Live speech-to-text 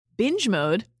Binge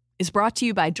Mode is brought to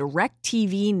you by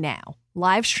DirecTV Now.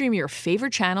 Live stream your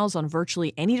favorite channels on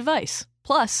virtually any device.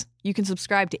 Plus, you can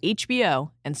subscribe to HBO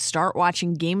and start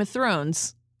watching Game of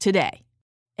Thrones today.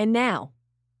 And now,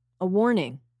 a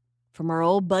warning from our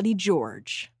old buddy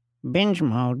George. Binge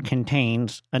Mode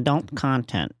contains adult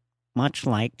content, much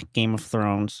like Game of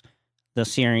Thrones, the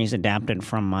series adapted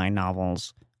from my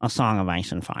novels, A Song of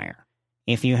Ice and Fire.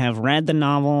 If you have read the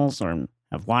novels or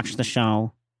have watched the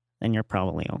show, then you're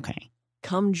probably okay.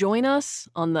 Come join us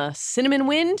on the Cinnamon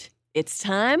Wind. It's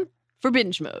time for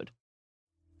Binge Mode.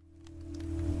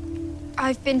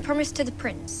 I've been promised to the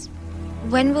prince.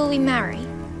 When will we marry?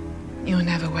 You'll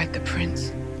never wed the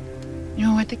prince.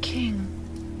 You'll wed the king.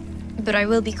 But I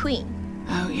will be queen.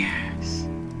 Oh, yes.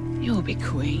 You'll be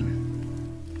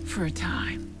queen. For a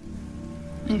time.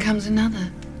 Then comes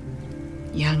another.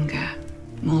 Younger,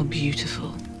 more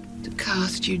beautiful. To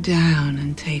cast you down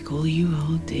and take all you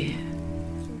hold dear.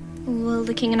 Will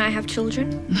the king and I have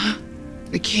children? No.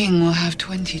 The king will have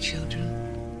 20 children.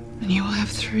 And you will have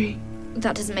 3.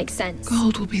 That doesn't make sense.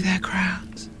 Gold will be their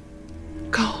crowns.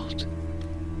 Gold.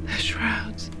 Their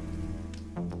shrouds.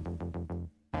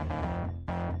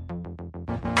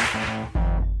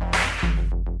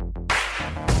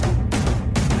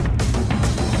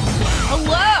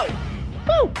 Hello!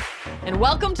 Woo! And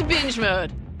welcome to Binge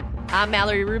Mode. I'm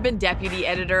Mallory Rubin, deputy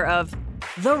editor of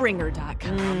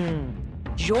TheRinger.com.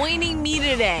 Joining me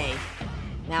today,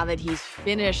 now that he's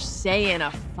finished saying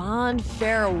a fond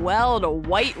farewell to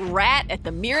White Rat at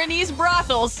the Milanese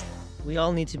brothels, We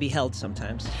all need to be held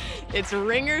sometimes. it's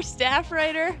Ringer staff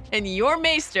writer and your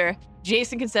maester,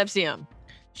 Jason Concepcion.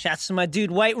 Shouts to my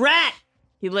dude, White Rat!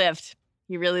 He lived.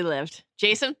 He really lived.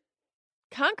 Jason,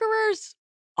 conquerors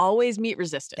always meet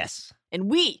resistance. Yes. And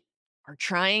we are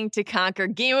trying to conquer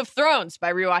Game of Thrones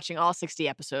by rewatching all 60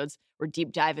 episodes. We're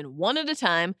deep diving one at a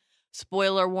time.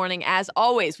 Spoiler warning, as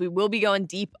always, we will be going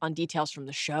deep on details from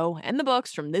the show and the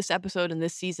books from this episode and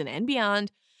this season and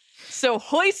beyond. So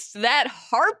hoist that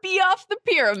harpy off the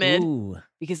pyramid, Ooh.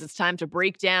 because it's time to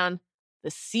break down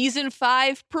the season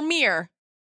 5 premiere,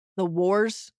 The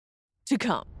Wars to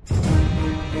Come.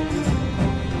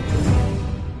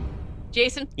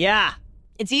 Jason, Yeah,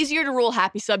 it's easier to rule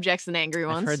happy subjects than angry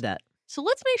ones. I've heard that. So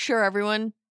let's make sure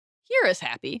everyone here is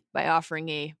happy by offering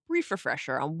a brief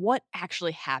refresher on what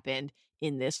actually happened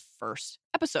in this first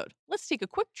episode. Let's take a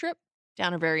quick trip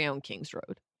down our very own King's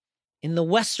Road. In the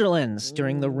Westerlands,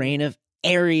 during the reign of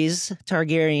Aerys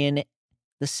Targaryen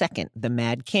II, the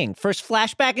Mad King. First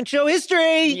flashback in show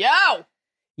history! Yo!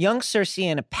 Young Cersei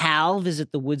and a pal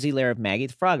visit the woodsy lair of Maggie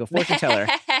the Frog, a fortune teller.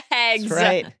 Eggs. That's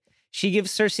right. She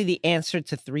gives Cersei the answer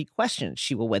to 3 questions.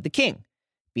 She will wed the king,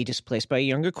 be displaced by a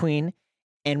younger queen,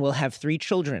 and will have 3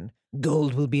 children.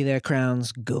 Gold will be their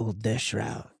crowns, gold their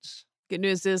shrouds. Good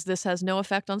news is this has no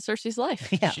effect on Cersei's life.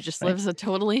 Yeah, She just right. lives a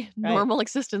totally normal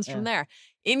existence from there.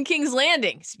 In King's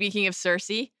Landing, speaking of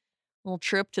Cersei, a little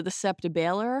trip to the Sept of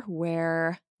Baelor,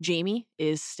 where Jaime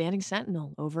is standing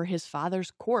sentinel over his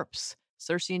father's corpse.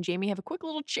 Cersei and Jaime have a quick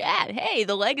little chat. Hey,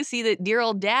 the legacy that dear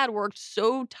old dad worked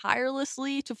so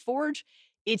tirelessly to forge,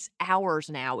 it's ours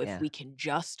now if we can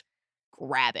just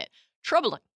grab it.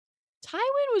 Troubling.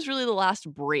 Tywin was really the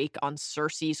last break on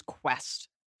Cersei's quest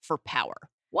for power.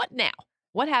 What now?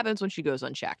 What happens when she goes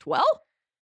unchecked? Well,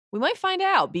 we might find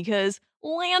out because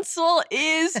Lancel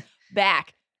is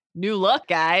back. New look,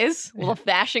 guys. Little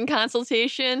fashion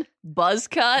consultation, buzz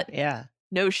cut, Yeah.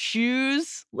 no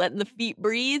shoes, letting the feet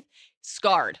breathe.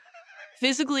 Scarred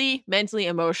physically, mentally,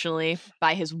 emotionally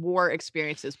by his war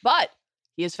experiences. But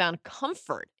he has found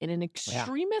comfort in an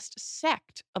extremist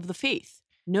sect of the faith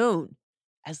known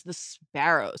as the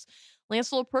Sparrows.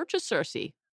 Lancel approaches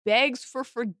Cersei, begs for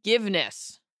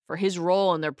forgiveness for his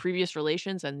role in their previous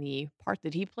relations and the part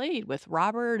that he played with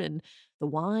Robert and the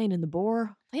wine and the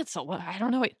boar. Lancel, I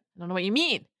don't know what you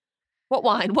mean. What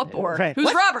wine? What boar? Right. Who's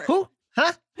What? Robert? Who?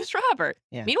 Huh? Who's Robert?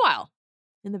 Yeah. Meanwhile,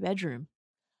 in the bedroom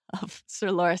of Sir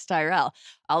Loras Tyrell,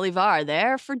 Olivar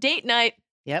there for date night.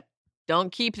 Yep. Don't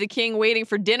keep the king waiting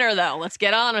for dinner, though. Let's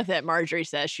get on with it, Marjorie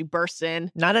says. She bursts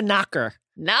in. Not a knocker.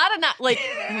 Like,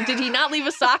 did he not leave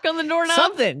a sock on the doorknob?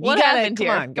 Something. What You gotta, happened come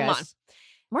here? on, Come guys. on.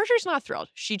 Marjorie's not thrilled.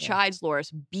 She chides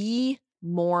Loras, be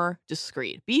more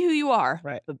discreet. Be who you are,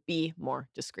 Right. but be more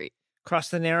discreet. Across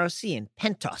the narrow sea in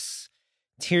Pentos,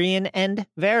 Tyrion and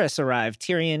Varys arrive.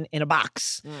 Tyrion in a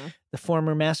box. The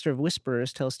former Master of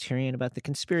Whisperers tells Tyrion about the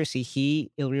conspiracy he,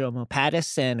 Illyrio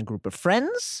Mopatis, and a group of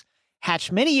friends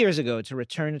hatched many years ago to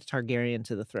return a Targaryen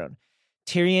to the throne.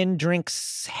 Tyrion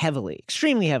drinks heavily,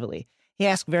 extremely heavily. He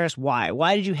asks Varys why.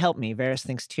 Why did you help me? Varys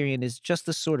thinks Tyrion is just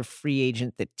the sort of free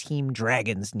agent that Team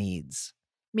Dragons needs.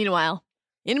 Meanwhile,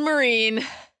 in Marine,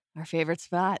 our favorite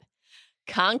spot.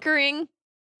 Conquering,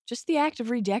 just the act of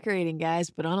redecorating, guys,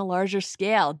 but on a larger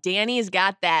scale. Dany's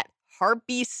got that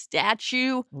harpy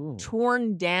statue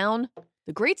torn down.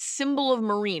 The great symbol of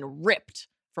Marine ripped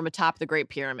from atop the Great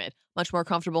Pyramid. Much more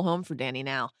comfortable home for Dany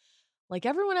now. Like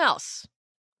everyone else,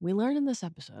 we learned in this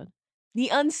episode, the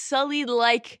Unsullied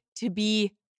like to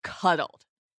be cuddled.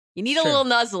 You need a little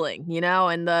nuzzling, you know,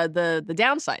 and the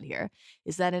downside here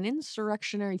is that an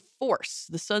insurrectionary force,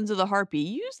 the Sons of the Harpy,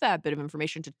 use that bit of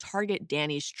information to target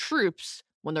Dany's troops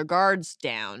when their guard's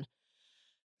down.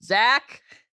 Zach,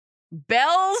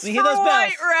 bells for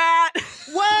White Rat.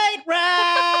 White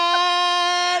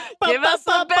Rat! Give us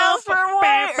the bells for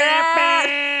White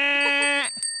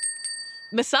Rat.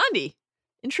 Missandei,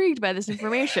 intrigued by this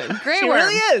information. Grey Worm. She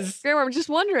really is. Grey Worm, just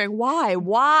wondering why.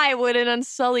 Why would an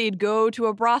Unsullied go to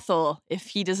a brothel if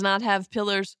he does not have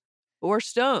pillars or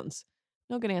stones?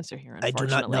 No good answer here,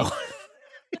 unfortunately. I do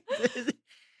not know.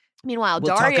 Meanwhile,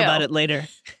 we'll Dario. talk about it later.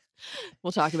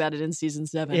 We'll talk about it in season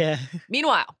 7. Yeah.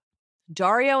 Meanwhile,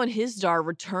 Dario and Hizdar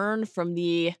return from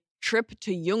the trip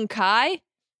to Yunkai.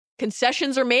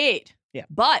 Concessions are made. Yeah.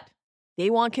 But they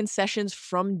want concessions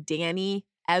from Dany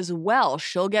as well.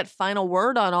 She'll get final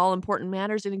word on all important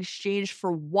matters in exchange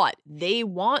for what? They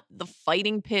want the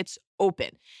fighting pits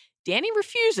open. Dany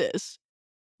refuses,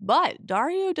 but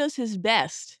Dario does his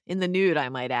best, in the nude, I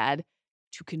might add,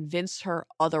 to convince her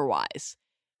otherwise.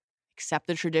 Accept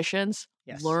the traditions,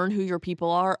 learn who your people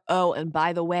are. Oh, and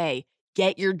by the way,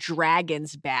 get your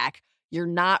dragons back. You're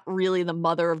not really the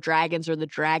mother of dragons or the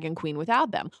dragon queen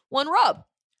without them. One rub.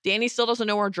 Dany still doesn't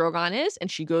know where Drogon is, and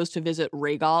she goes to visit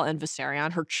Rhaegal and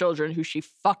Viserion, her children, who she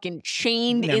fucking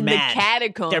chained in the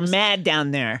catacombs. They're mad down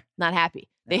there. Not happy.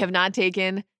 They have not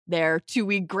taken their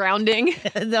 2-week grounding.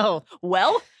 No.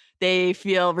 Well, they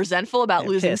feel resentful about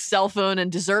losing cell phone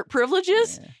and dessert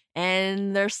privileges,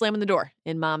 and they're slamming the door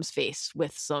in Mom's face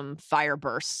with some fire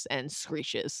bursts and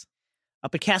screeches.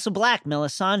 Up at Castle Black,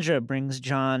 Melisandre brings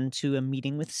Jon to a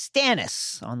meeting with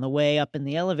Stannis. On the way up in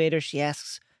the elevator, she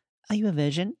asks, "Are you a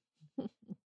virgin?"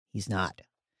 He's not.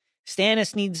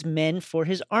 Stannis needs men for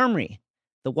his armory.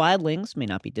 The wildlings may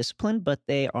not be disciplined, but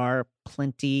they are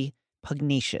plenty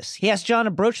pugnacious. He asks Jon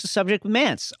to broach the subject with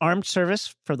Mance, armed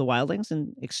service for the wildlings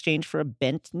in exchange for a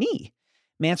bent knee.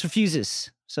 Mance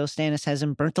refuses, so Stannis has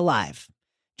him burnt alive.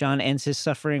 Jon ends his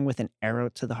suffering with an arrow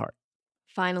to the heart.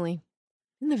 Finally,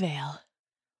 in the Vale.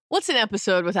 What's an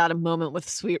episode without a moment with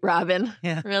sweet Robin?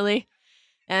 Yeah. Really?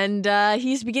 And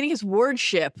he's beginning his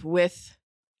wardship with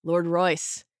Lord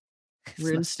Royce,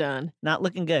 Runestone. Not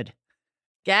looking good.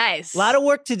 Guys. A lot of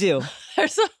work to do.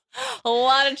 There's a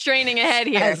lot of training ahead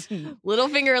here.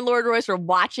 Littlefinger and Lord Royce were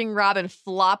watching Robin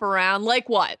flop around like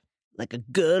what? Like a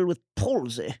girl with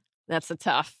palsy. That's a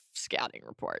tough scouting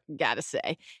report, gotta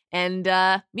say. And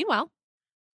meanwhile,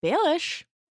 Baelish,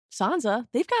 Sansa,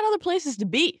 they've got other places to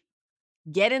be.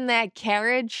 Get in that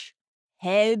carriage,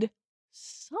 head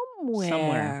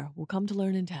somewhere. We'll come to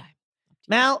learn in time.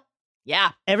 Mal.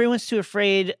 Yeah. Everyone's too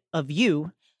afraid of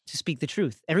you to speak the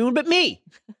truth. Everyone but me.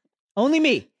 Only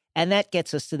me. And that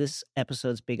gets us to this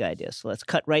episode's big idea. So let's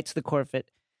cut right to the core of it.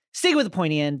 Stick with the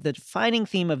pointy end. The defining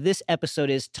theme of this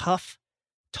episode is tough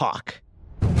talk.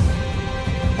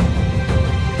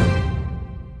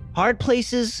 Hard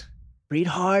places breed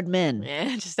hard men.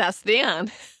 Yeah, just ask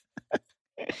Theon.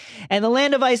 And the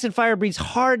Land of Ice and Fire breeds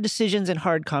hard decisions and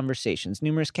hard conversations.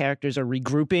 Numerous characters are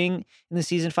regrouping in the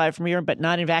season 5 premiere, but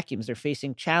not in vacuums. They're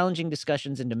facing challenging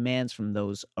discussions and demands from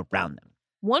those around them.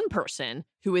 One person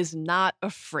who is not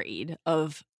afraid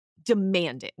of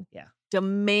demanding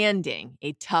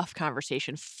a tough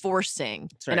conversation, forcing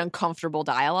an uncomfortable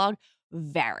dialogue,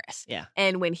 Varys. Yeah.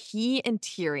 And when he and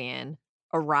Tyrion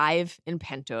arrive in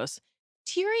Pentos,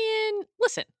 Tyrion,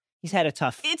 listen. He's had a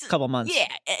tough couple months. Yeah,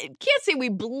 can't say we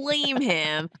blame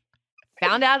him.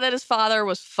 Found out that his father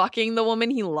was fucking the woman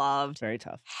he loved. Very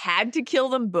tough. Had to kill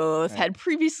them both. Right. Had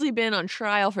previously been on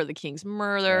trial for the king's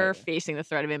murder, facing the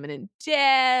threat of imminent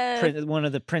death. One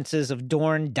of the princes of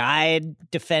Dorne died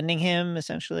defending him,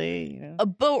 essentially. You know? A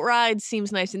boat ride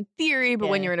seems nice in theory, but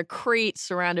when you're in a crate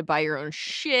surrounded by your own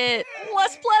shit,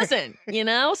 less pleasant, you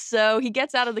know? So he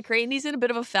gets out of the crate and he's in a bit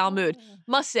of a foul mood.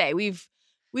 Must say, we've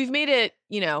made it,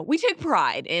 we take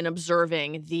pride in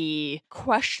observing the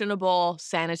questionable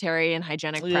sanitary and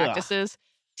hygienic practices.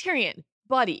 Tyrion,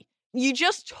 buddy, you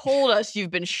just told us you've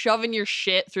been shoving your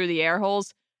shit through the air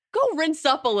holes. Go rinse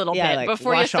up a little bit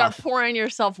before you start pouring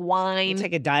yourself wine.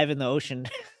 Take a dive in the ocean.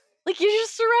 Like, you're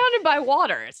just surrounded by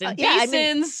water. It's in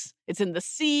basins. It's in the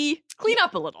sea. Clean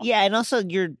up a little. Yeah, and also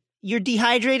you're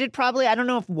dehydrated probably. I don't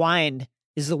know if wine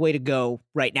is the way to go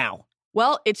right now.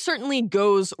 Well, it certainly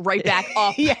goes right back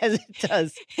up. Yes, it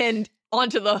does. And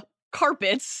onto the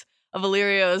carpets of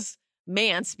Illyrio's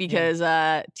manse because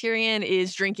Tyrion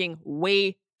is drinking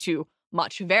way too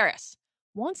much. Varys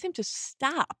wants him to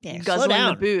stop guzzling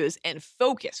the booze and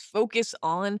focus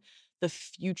on the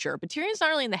future. But Tyrion's not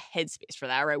really in the headspace for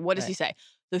that, right? What does he say?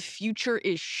 The future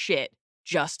is shit,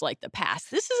 just like the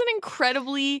past. This is an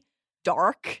incredibly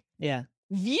dark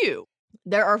view.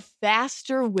 There are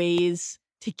faster ways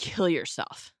to kill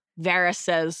yourself. Varys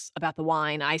says about the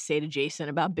wine. I say to Jason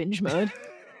about binge mode.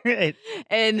 Right.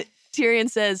 And Tyrion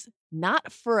says,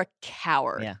 not for a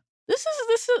coward. Yeah. This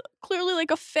is clearly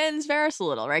like offends Varys a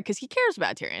little, right? Because he cares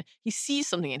about Tyrion. He sees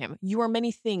something in him. You are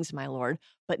many things, my lord,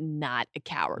 but not a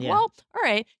coward. Yeah. Well, all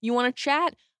right. You want to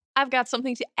chat? I've got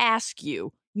something to ask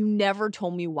you. You never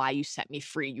told me why you set me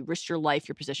free. You risked your life,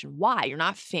 your position. Why? You're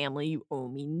not family. You owe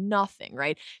me nothing,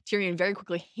 right? Tyrion very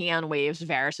quickly hand waves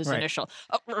Varys' initial,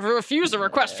 refuse a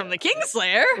request from the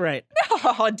Kingslayer. Right.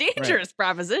 No, dangerous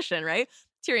proposition, right?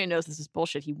 Tyrion knows this is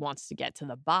bullshit. He wants to get to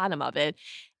the bottom of it.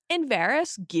 And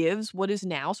Varys gives what is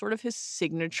now sort of his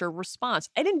signature response.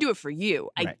 I didn't do it for you.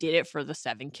 I did it for the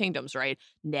Seven Kingdoms, right?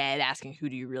 Ned asking, who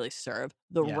do you really serve?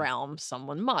 The realm,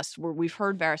 someone must. Where we've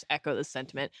heard Varys echo this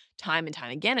sentiment time and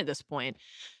time again at this point.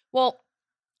 Well,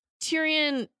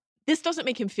 Tyrion, this doesn't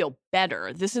make him feel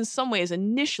better. This in some ways,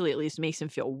 initially at least, makes him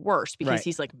feel worse because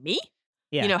he's like, me?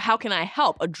 Yeah. You know, how can I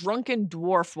help? A drunken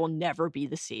dwarf will never be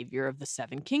the savior of the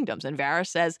Seven Kingdoms. And Varys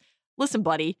says, listen,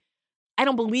 buddy, I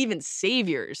don't believe in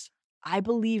saviors. I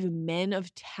believe men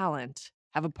of talent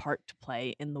have a part to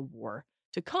play in the war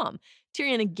to come.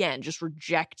 Tyrion, again, just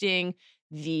rejecting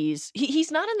these. He's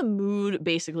not in the mood,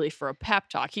 basically, for a pep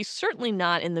talk. He's certainly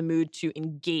not in the mood to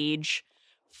engage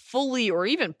fully or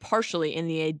even partially in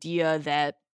the idea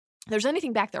that there's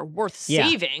anything back there worth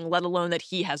saving, let alone that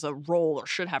he has a role or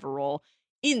should have a role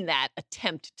in that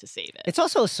attempt to save it. It's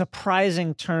also a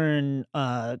surprising turn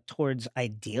towards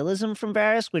idealism from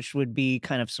Varys, which would be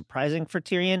kind of surprising for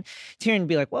Tyrion. Tyrion would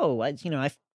be like, whoa,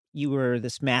 you were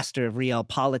this master of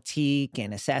realpolitik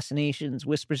and assassinations,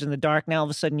 whispers in the dark. Now all of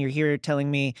a sudden you're here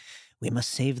telling me we must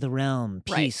save the realm,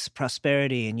 peace,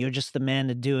 prosperity, and you're just the man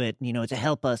to do it, to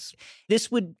help us.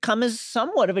 This would come as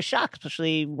somewhat of a shock,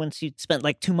 especially once you spent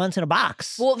like 2 months in a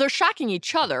box. Well, they're shocking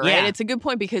each other, right? Yeah. It's a good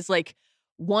point because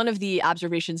one of the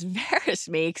observations Varys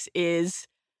makes is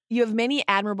you have many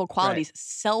admirable qualities. Right.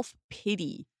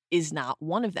 Self-pity is not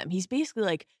one of them. He's basically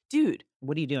like, dude,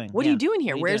 what are you doing? What are you doing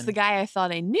here? Where's the guy I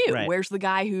thought I knew? Right. Where's the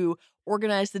guy who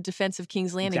organized the defense of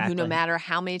King's Landing, who no matter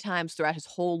how many times throughout his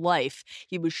whole life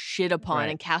he was shit upon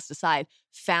and cast aside,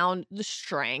 found the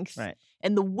strength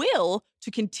and the will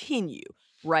to continue,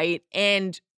 right?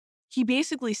 And he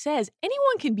basically says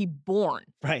anyone can be born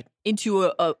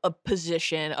into a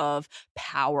position of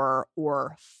power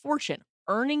or fortune.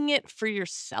 Earning it for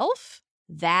yourself,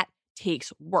 that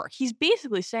takes work. He's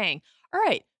basically saying, all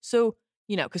right, so,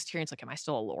 because Tyrion's like, am I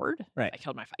still a lord? Right. I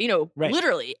killed my father.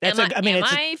 Literally, am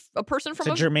I a person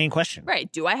from a germane question. Right.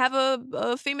 Do I have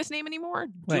a famous name anymore?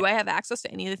 Do I have access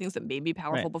to any of the things that made me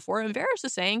powerful before? And Varys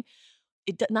is saying,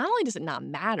 not only does it not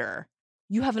matter,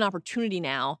 you have an opportunity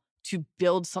now to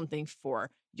build something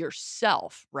for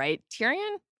yourself, right?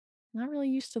 Tyrion, not really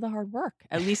used to the hard work.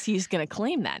 At least he's going to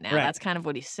claim that now. That's kind of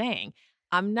what he's saying.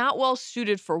 I'm not well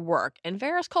suited for work. And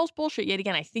Varys calls bullshit yet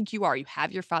again. I think you are. You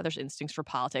have your father's instincts for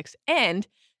politics and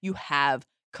you have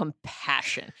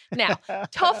compassion. Now,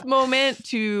 tough moment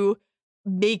to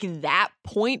make that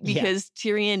point because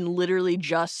Tyrion literally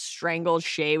just strangled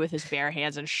Shay with his bare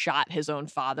hands and shot his own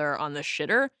father on the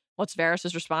shitter. What's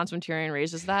Varys' response when Tyrion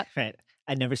raises that? Right.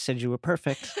 I never said you were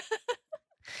perfect.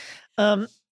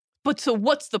 But so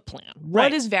what's the plan?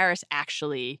 What is Varys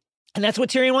actually? And that's what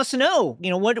Tyrion wants to know.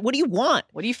 What do you want?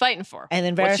 What are you fighting for? And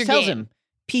then Varys tells him,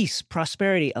 peace,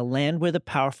 prosperity, a land where the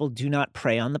powerful do not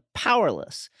prey on the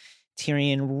powerless.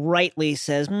 Tyrion rightly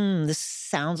says, this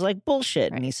sounds like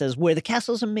bullshit. Right. And he says, where the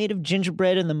castles are made of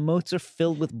gingerbread and the moats are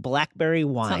filled with blackberry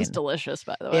wine. Sounds delicious,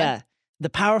 by the way. Yeah. The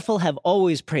powerful have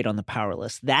always preyed on the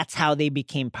powerless. That's how they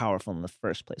became powerful in the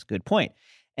first place. Good point.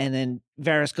 And then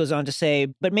Varys goes on to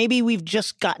say, but maybe we've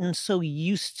just gotten so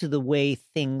used to the way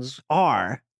things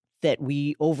are that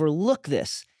we overlook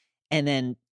this. And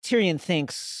then Tyrion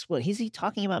thinks, well, is he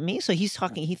talking about me? So he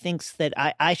thinks that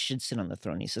I should sit on the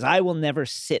throne. He says, I will never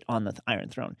sit on the Iron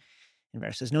Throne. And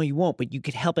Varys says, no, you won't, but you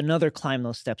could help another climb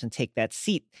those steps and take that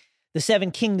seat. The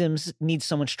Seven Kingdoms need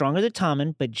someone stronger than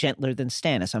Tommen, but gentler than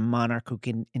Stannis, a monarch who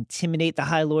can intimidate the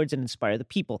High Lords and inspire the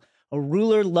people, a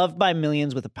ruler loved by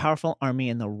millions with a powerful army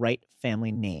and the right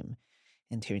family name.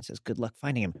 And Tyrion says, good luck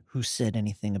finding him. Who said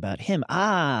anything about him?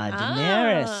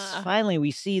 Daenerys. Finally,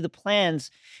 we see the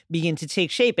plans begin to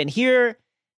take shape. And here,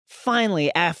 finally,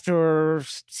 after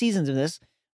seasons of this,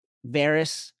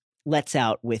 Varys lets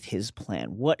out with his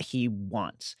plan, what he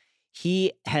wants.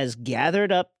 He has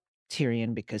gathered up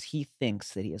Tyrion because he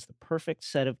thinks that he has the perfect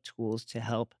set of tools to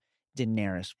help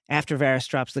Daenerys. After Varys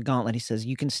drops the gauntlet, he says,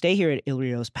 you can stay here at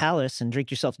Ilyrio's palace and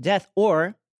drink yourself to death,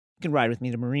 or you can ride with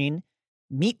me to Meereen,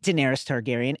 meet Daenerys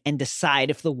Targaryen, and decide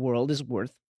if the world is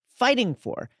worth fighting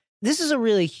for. This is a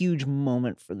really huge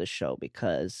moment for the show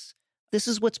because this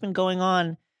is what's been going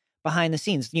on behind the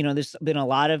scenes. You know, there's been a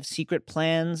lot of secret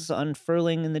plans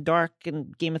unfurling in the dark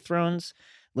in Game of Thrones.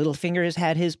 Littlefinger has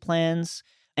had his plans,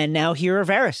 and now here are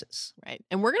Varys's. Right.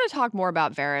 And we're going to talk more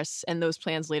about Varys and those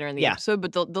plans later in the episode,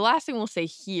 but the last thing we'll say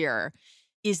here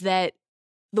is that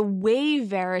the way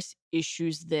Varys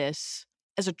issues this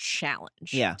as a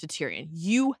challenge to Tyrion,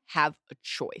 you have a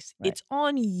choice. Right. It's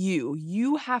on you.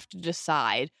 You have to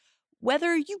decide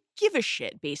whether you give a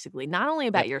shit, basically, not only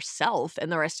about yourself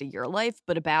and the rest of your life,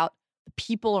 but about the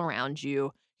people around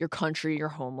you, your country, your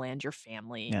homeland, your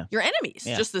family, your enemies,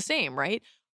 just the same, right?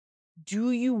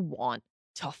 Do you want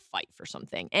to fight for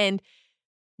something? And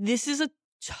this is a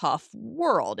tough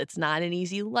world. It's not an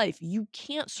easy life. You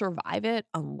can't survive it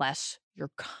unless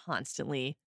you're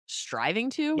constantly striving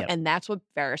to. And that's what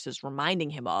Varys is reminding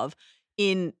him of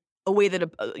in a way that,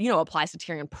 applies to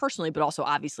Tyrion personally, but also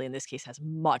obviously in this case has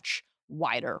much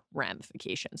wider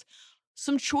ramifications.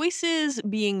 Some choices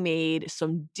being made,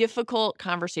 some difficult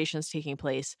conversations taking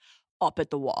place up at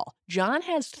the Wall. Jon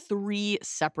has 3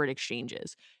 separate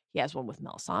exchanges. He has one with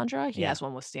Melisandre, he has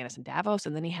one with Stannis and Davos,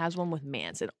 and then he has one with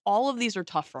Mance. And all of these are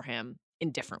tough for him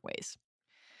in different ways.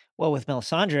 Well, with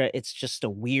Melisandre, it's just a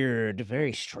weird,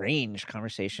 very strange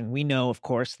conversation. We know, of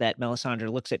course, that Melisandre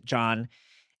looks at Jon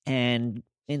and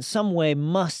in some way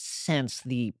must sense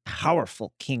the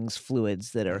powerful king's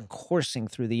fluids that are coursing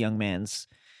through the young man's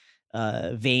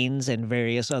veins and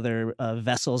various other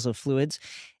vessels of fluids.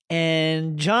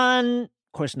 And Jon, of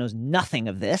course, knows nothing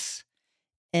of this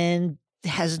and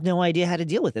has no idea how to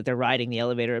deal with it. They're riding the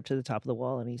elevator up to the top of the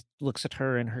Wall, and he looks at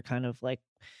her in her kind of like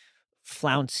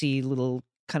flouncy little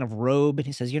kind of robe, and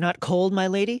he says, "You're not cold, my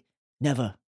lady?"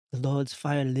 "Never. The Lord's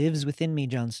fire lives within me,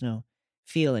 Jon Snow.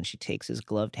 Feel." And she takes his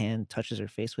gloved hand, touches her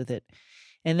face with it.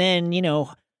 And then,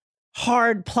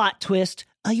 hard plot twist.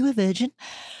 "Are you a virgin?"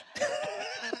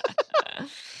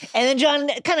 And then Jon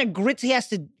kind of grits, he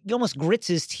almost grits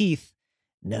his teeth.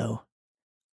 "No."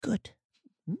 "Good."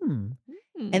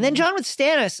 And then Jon with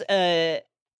Stannis,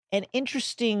 an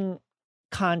interesting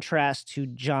contrast to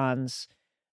Jon's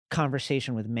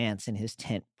conversation with Mance in his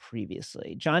tent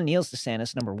previously. Jon kneels to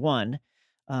Stannis, number one.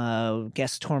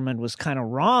 Guess Tormund was kind of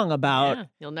wrong about... Yeah,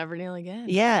 he'll never kneel again.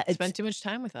 Yeah. Spent too much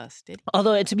time with us, did he?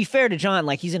 Although, to be fair to Jon,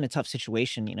 he's in a tough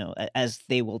situation, as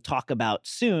they will talk about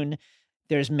soon.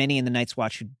 There's many in the Night's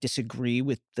Watch who disagree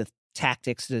with the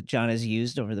tactics that Jon has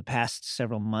used over the past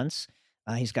several months.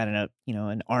 He's got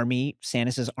an army,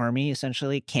 Stannis' army,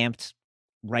 essentially, camped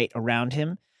right around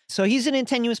him. So he's in a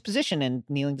tenuous position, and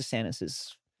kneeling to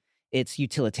Stannis it's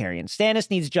utilitarian. Stannis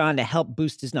needs Jon to help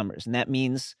boost his numbers, and that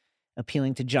means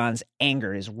appealing to Jon's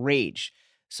anger, his rage.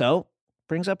 So,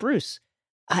 brings up Roose.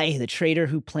 "Aye, the traitor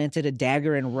who planted a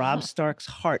dagger in Robb Stark's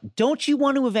heart. Don't you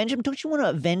want to avenge him? Don't you want to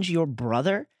avenge your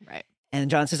brother?" Right. And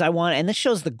Jon says, and this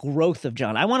shows the growth of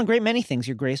Jon. "I want a great many things,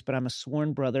 your grace, but I'm a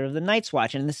sworn brother of the Night's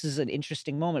Watch." And this is an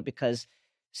interesting moment because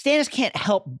Stannis can't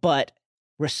help but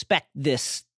respect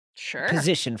this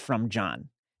position from Jon.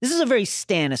 This is a very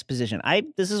Stannis position.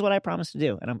 This is what I promised to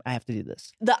do, and I have to do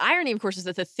this. The irony, of course, is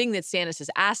that the thing that Stannis is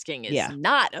asking is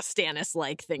not a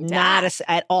Stannis-like thing to not ask.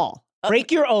 At all.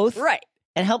 Break your oath. Right.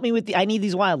 And help me with I need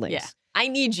these wildlings. Yeah. I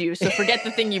need you, so forget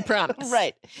the thing you promised.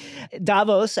 Right.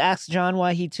 Davos asks Jon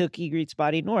why he took Ygritte's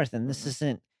body north, and this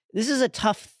is a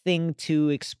tough thing to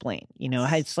explain.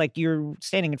 It's like you're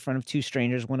standing in front of 2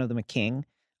 strangers, one of them a king,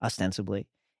 ostensibly,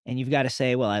 and you've got to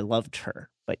say, well, I loved her.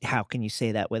 But how can you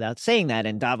say that without saying that?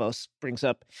 And Davos brings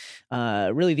up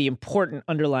really the important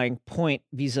underlying point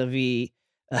vis-a-vis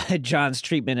Jon's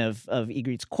treatment of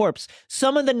Ygritte's corpse.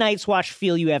 Some of the Night's Watch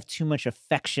feel you have too much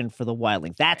affection for the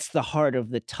wildling. That's the heart of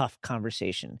the tough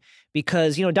conversation.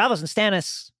 Because, Davos and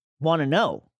Stannis want to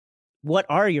know, what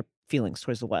are your feelings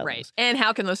towards the wildlings? Right. And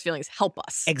how can those feelings help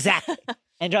us? Exactly.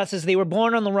 And Jon says they were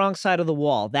born on the wrong side of the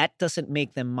wall. That doesn't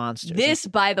make them monsters. This,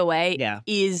 by the way,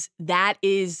 is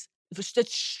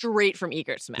straight from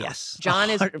Ygritte's mouth. Yes. Jon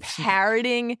is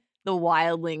parroting the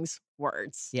wildlings'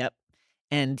 words. Yep.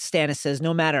 And Stannis says,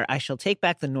 "No matter, I shall take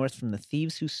back the North from the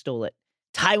thieves who stole it.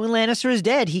 Tywin Lannister is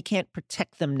dead. He can't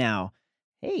protect them now.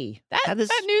 Hey,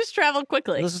 That news traveled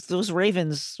quickly. Those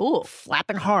ravens Ooh.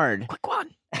 flapping hard. Quick one.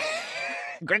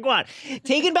 Quick one.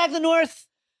 Taking back the North,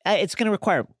 it's going to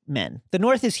require men. The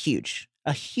North is huge.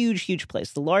 A huge, huge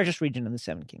place. The largest region of the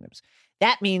Seven Kingdoms.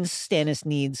 That means Stannis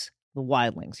needs the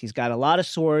wildlings. He's got a lot of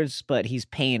swords, but he's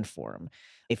paying for them.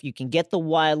 If you can get the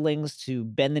wildlings to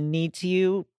bend the knee to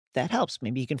you, that helps.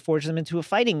 Maybe you can forge them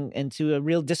into a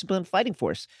real disciplined fighting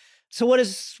force. So what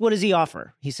does he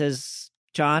offer? He says,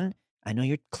 Jon, I know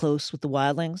you're close with the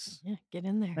wildlings. Yeah, get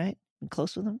in there. Right? I'm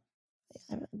close with them.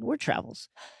 Word travels.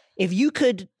 If you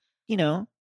could,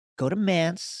 go to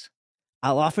Mance,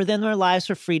 I'll offer them their lives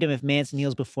for freedom if Mance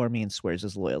kneels before me and swears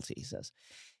his loyalty, he says.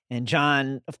 And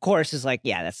Jon, of course, is like,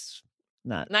 yeah, that's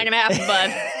not going to happen,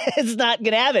 bud. It's not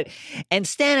going to happen. And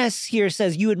Stannis here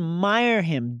says, you admire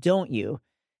him, don't you?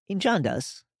 And Jon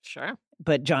does. Sure.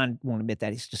 But Jon won't admit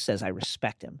that. He just says, I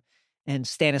respect him. And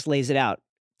Stannis lays it out.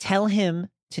 Tell him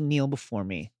to kneel before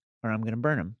me or I'm going to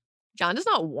burn him. Jon does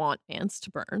not want Mance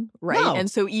to burn, right? No.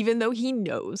 And so even though he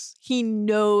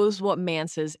knows what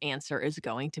Mance's answer is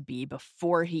going to be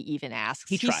before he even asks,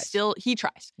 he tries.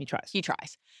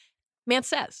 Mance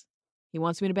says he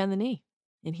wants me to bend the knee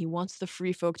and he wants the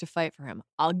free folk to fight for him.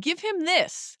 I'll give him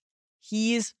this.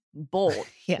 He's bold.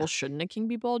 Yeah. Well, shouldn't a king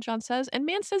be bold, Jon says? And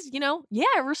Mance says,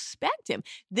 I respect him.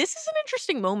 This is an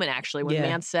interesting moment, actually, when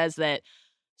Mance says that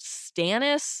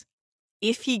Stannis,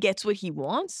 if he gets what he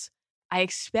wants, I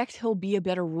expect he'll be a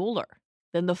better ruler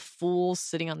than the fools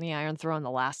sitting on the Iron Throne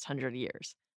the last 100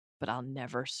 years. But I'll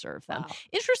never serve them. Wow.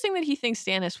 Interesting that he thinks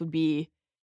Stannis would be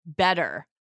better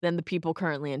than the people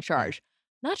currently in charge.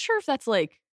 Not sure if that's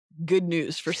good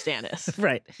news for Stannis.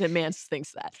 Right. That Mance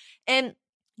thinks that. And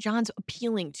Jon's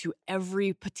appealing to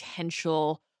every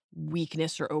potential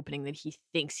weakness or opening that he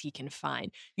thinks he can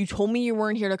find. You told me you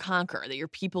weren't here to conquer, that your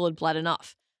people had bled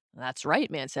enough. That's right,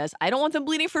 Mance says. I don't want them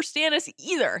bleeding for Stannis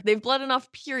either. They've bled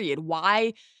enough, period.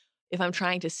 Why, if I'm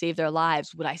trying to save their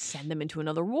lives, would I send them into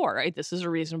another war, right? This is a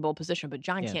reasonable position, but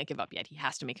Jon can't give up yet. He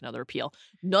has to make another appeal.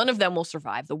 None of them will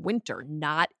survive the winter,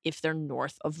 not if they're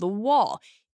north of the wall.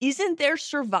 Isn't their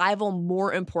survival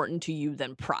more important to you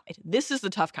than pride? This is the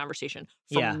tough conversation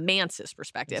from Mance's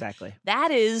perspective. Exactly.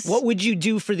 That is... What would you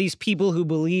do for these people who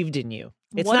believed in you?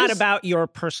 It's not about your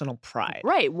personal pride.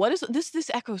 Right. What is this? This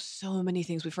echoes so many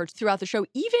things we've heard throughout the show.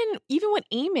 Even what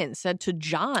Aemon said to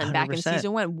Jon 100%. back in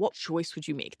season 1, what choice would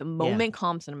you make? The moment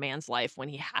comes in a man's life when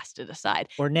he has to decide.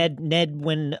 Or Ned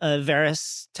when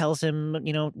Varys tells him,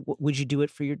 would you do it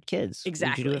for your kids?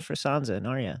 Exactly. Would you do it for Sansa and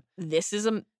Arya? This is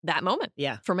that moment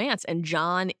for Mance. And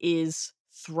Jon is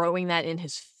throwing that in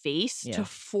his face to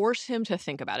force him to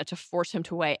think about it, to force him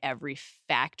to weigh every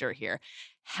factor here.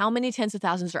 How many tens of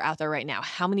thousands are out there right now?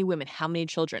 How many women? How many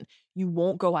children? You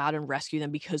won't go out and rescue them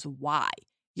because why?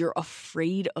 You're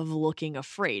afraid of looking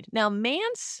afraid. Now,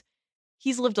 Mance,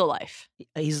 he's lived a life.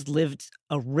 He's lived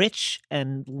a rich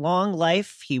and long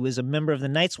life. He was a member of the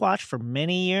Night's Watch for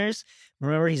many years.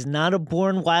 Remember, he's not a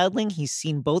born wildling. He's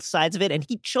seen both sides of it, and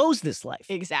he chose this life.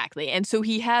 Exactly. And so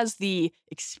he has the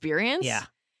experience,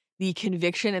 the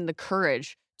conviction, and the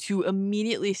courage to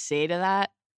immediately say to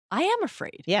that, I am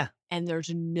afraid. Yeah. And there's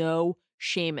no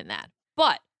shame in that.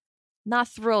 But not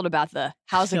thrilled about the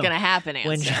how's it going to happen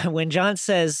answer. When Jon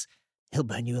says, he'll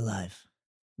burn you alive.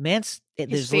 Mance,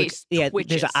 His face twitches.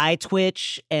 There's an eye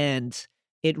twitch and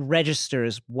it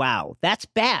registers, wow, that's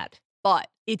bad. But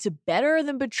it's better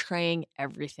than betraying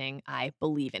everything I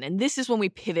believe in. And this is when we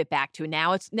pivot back to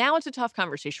now it's a tough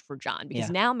conversation for Jon because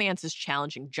now Mance is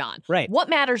challenging Jon. Right. What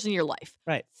matters in your life?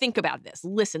 Right. Think about this.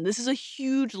 Listen, this is a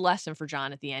huge lesson for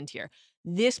Jon at the end here.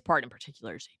 This part in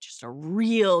particular is just a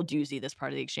real doozy, this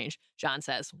part of the exchange. Jon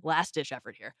says, last ditch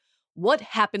effort here. What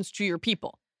happens to your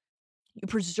people? You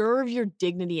preserve your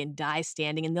dignity and die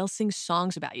standing, and they'll sing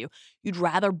songs about you. You'd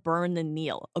rather burn than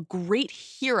kneel. A great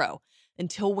hero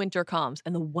until winter comes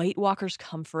and the White Walkers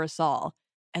come for us all,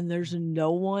 and there's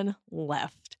no one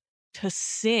left to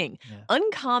sing. Yeah.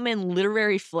 Uncommon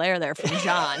literary flair there from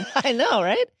Jon. I know,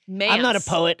 right? Mance. I'm not a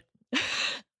poet.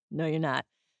 No, you're not.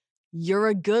 You're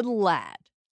a good lad.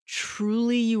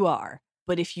 Truly you are.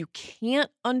 But if you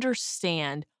can't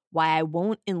understand why I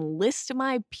won't enlist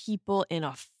my people in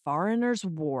a foreigner's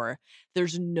war,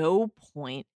 there's no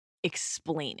point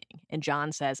explaining. And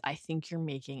Jon says, I think you're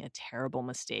making a terrible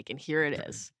mistake. And here it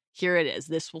is. Here it is.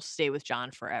 This will stay with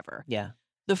Jon forever. Yeah.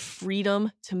 The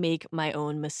freedom to make my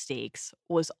own mistakes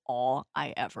was all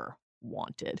I ever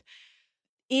wanted.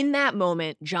 In that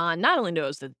moment, Jon not only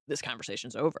knows that this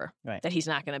conversation's over, right, that he's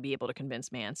not going to be able to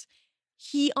convince Mance,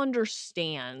 he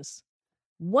understands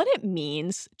what it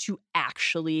means to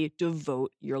actually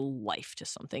devote your life to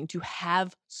something, to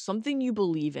have something you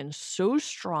believe in so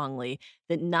strongly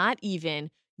that not even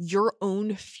your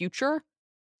own future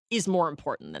is more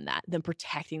important than that, than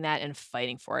protecting that and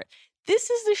fighting for it. This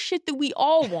is the shit that we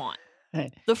all want.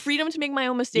 The freedom to make my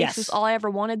own mistakes was all I ever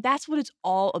wanted. That's what it's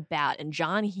all about. And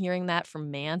Jon hearing that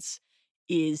from Mance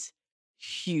is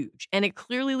huge. And it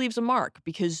clearly leaves a mark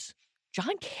because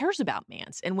Jon cares about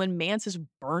Mance. And when Mance is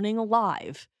burning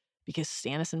alive because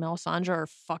Stannis and Melisandre are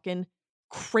fucking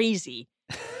crazy,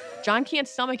 Jon can't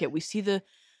stomach it. We see the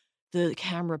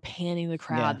camera panning the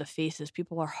crowd, the faces.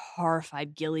 People are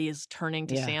horrified. Gilly is turning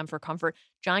to Sam for comfort.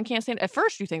 Jon can't stand it. At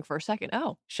first, you think for a second,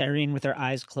 oh. Shireen with her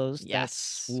eyes closed.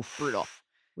 Yes. Brutal.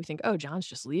 We think, oh, Jon's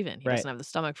just leaving. He doesn't have the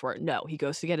stomach for it. No, he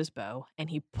goes to get his bow and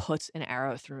he puts an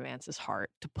arrow through Mance's heart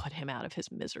to put him out of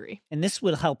his misery. And this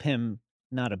will help him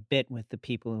not a bit with the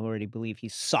people who already believe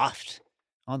he's soft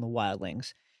on the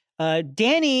wildlings.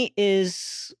 Dany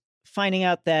is finding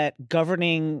out that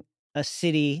governing a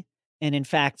city, and in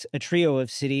fact, a trio of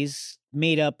cities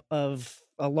made up of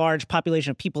a large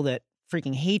population of people that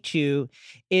freaking hate you,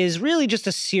 is really just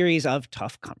a series of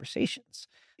tough conversations.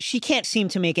 She can't seem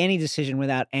to make any decision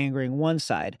without angering one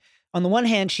side. On the one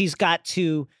hand, she's got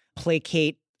to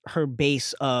placate her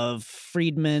base of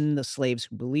freedmen, the slaves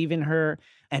who believe in her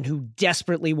and who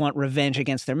desperately want revenge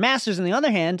against their masters. On the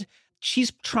other hand,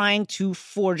 she's trying to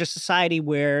forge a society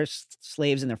where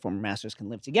slaves and their former masters can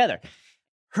live together.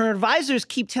 Her advisors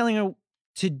keep telling her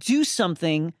to do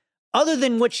something other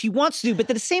than what she wants to do, but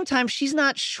at the same time, she's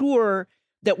not sure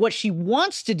that what she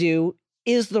wants to do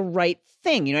is the right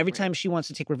thing. You know, every time she wants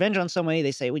to take revenge on somebody,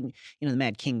 they say, well, you know, the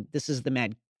Mad King, this is the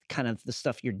mad kind of the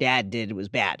stuff your dad did. It was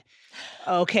bad.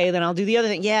 Okay, then I'll do the other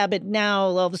thing. Yeah, but now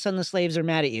all of a sudden the slaves are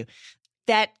mad at you.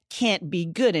 That can't be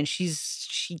good. And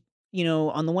she, you know,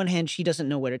 on the one hand, she doesn't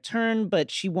know where to turn,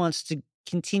 but she wants to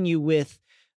continue with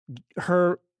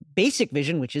her basic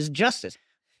vision, which is justice.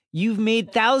 You've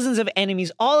made thousands of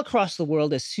enemies all across the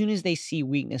world. As soon as they see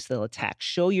weakness, they'll attack.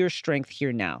 Show your strength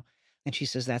here now. And she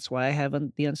says, that's why I have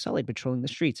the Unsullied patrolling the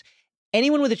streets.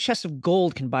 Anyone with a chest of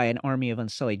gold can buy an army of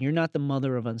Unsullied. You're not the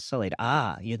mother of Unsullied.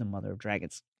 Ah, you're the mother of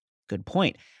dragons. Good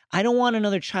point. I don't want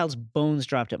another child's bones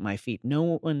dropped at my feet.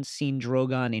 No one's seen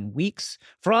Drogon in weeks.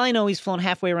 For all I know, he's flown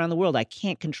halfway around the world. I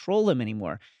can't control him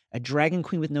anymore. A dragon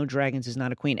queen with no dragons is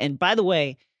not a queen. And by the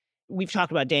way, we've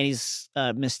talked about Dany's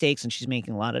mistakes, and she's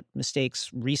making a lot of mistakes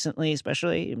recently,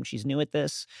 especially. And she's new at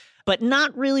this. But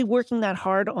not really working that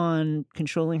hard on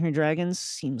controlling her dragons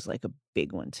seems like a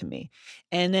big one to me.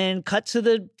 And then cut to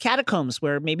the catacombs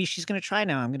where maybe she's going to try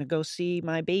now. I'm going to go see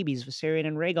my babies, Viserion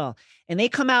and Rhaegal. And they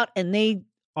come out and they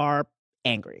are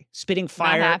angry, spitting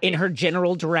fire in her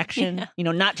general direction. You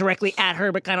know, not directly at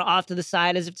her, but kind of off to the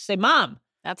side as if to say, Mom.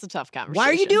 That's a tough conversation. Why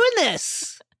are you doing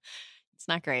this? It's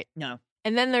not great. No.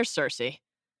 And then there's Cersei.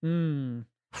 You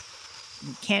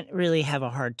can't really have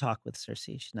a hard talk with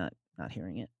Cersei. She's not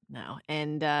hearing it. No.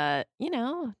 And, you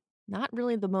know, not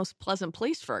really the most pleasant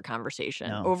place for a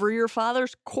conversation over your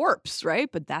father's corpse, right?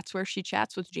 But that's where she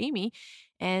chats with Jaime.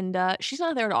 And she's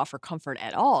not there to offer comfort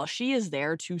at all. She is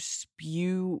there to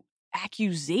spew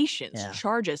accusations,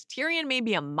 charges. Tyrion may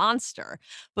be a monster,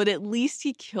 but at least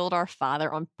he killed our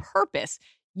father on purpose.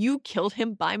 You killed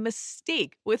him by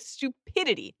mistake with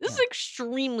stupidity. This is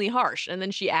extremely harsh. And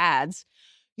then she adds,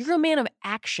 you're a man of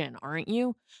action, aren't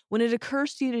you? When it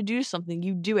occurs to you to do something,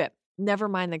 you do it. Never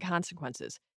mind the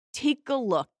consequences. Take a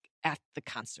look at the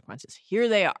consequences. Here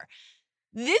they are.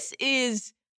 This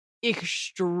is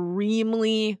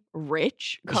extremely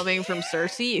rich coming from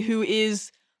Cersei, who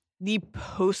is the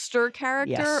poster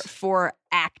character for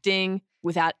acting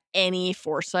without any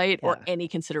foresight or any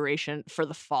consideration for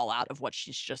the fallout of what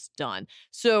she's just done.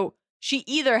 So she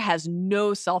either has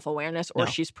no self-awareness or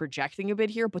she's projecting a bit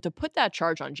here, but to put that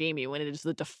charge on Jaime when it is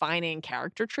the defining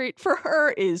character trait for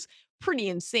her is pretty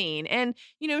insane. And,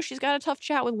 you know, she's got a tough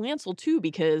chat with Lancel too,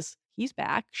 because he's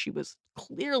back. She was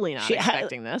clearly not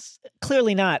expecting this.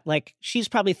 Clearly not. Like, she's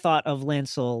probably thought of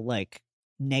Lancel like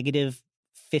negative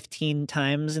 15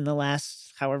 times in the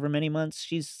last however many months.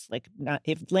 She's like, not,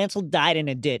 if Lancel died in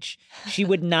a ditch, she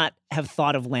would not have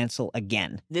thought of Lancel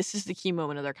again. This is the key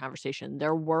moment of their conversation.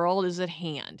 Their world is at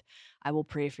hand. I will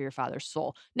pray for your father's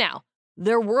soul. Now,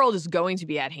 their world is going to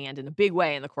be at hand in a big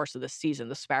way in the course of this season.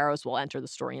 The Sparrows will enter the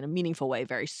story in a meaningful way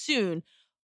very soon.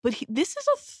 But this is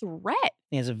a threat.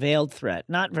 It's a veiled threat.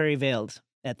 Not very veiled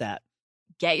at that.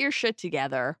 Get your shit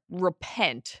together.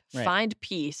 Repent. Find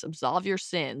peace. Absolve your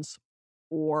sins.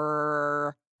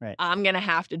 Or I'm going to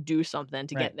have to do something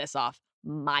to get this off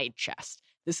my chest.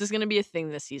 This is going to be a thing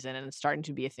this season, and it's starting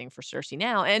to be a thing for Cersei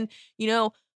now. And, you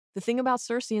know, the thing about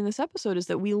Cersei in this episode is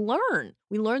that we learn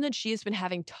that she has been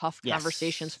having tough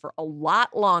conversations for a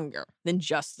lot longer than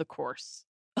just the course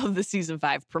of the season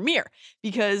 5 premiere,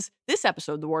 because this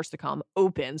episode, The Wars to Come,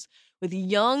 opens with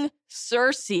young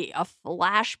Cersei, a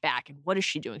flashback. And what is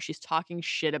she doing? She's talking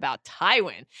shit about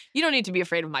Tywin. You don't need to be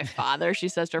afraid of my father, she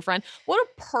says to her friend. What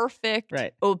a perfect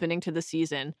opening to the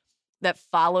season that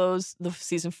follows the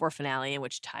season 4 finale in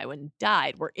which Tywin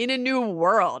died. We're in a new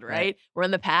world, right? We're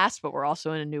in the past, but we're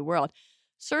also in a new world.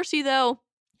 Cersei, though,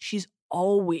 she's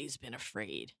always been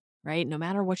afraid. Right? No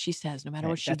matter what she says, no matter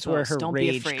what she boasts, where her don't rage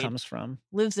be afraid. Comes from.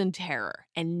 Lives in terror.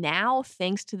 And now,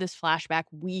 thanks to this flashback,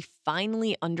 we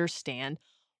finally understand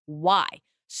why.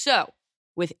 So,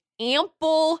 with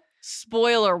ample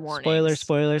spoiler warnings.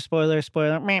 Spoiler.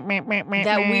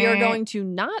 That we are going to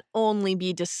not only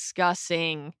be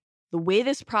discussing the way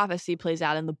this prophecy plays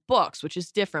out in the books, which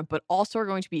is different, but also are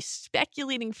going to be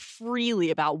speculating freely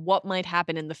about what might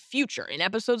happen in the future in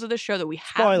episodes of the show that we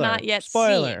have not yet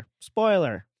seen.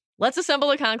 Spoiler. Let's assemble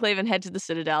a conclave and head to the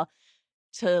Citadel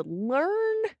to learn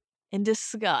and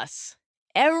discuss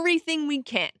everything we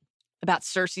can about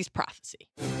Cersei's prophecy.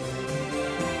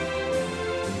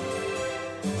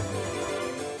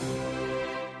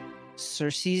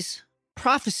 Cersei's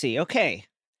prophecy. Okay.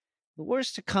 The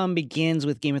Wars to Come begins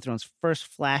with Game of Thrones'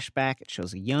 first flashback. It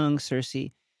shows a young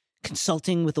Cersei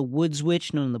consulting with a woods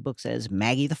witch known in the books as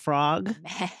Maggie the Frog.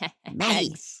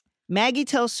 Maggie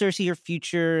tells Cersei her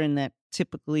future in that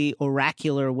typically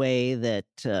oracular way that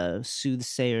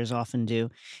soothsayers often do.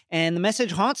 And the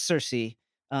message haunts Cersei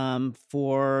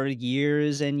for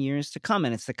years and years to come.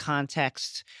 And it's the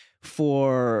context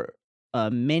for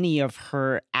many of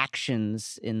her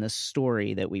actions in the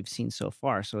story that we've seen so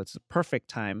far. So it's a perfect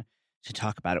time to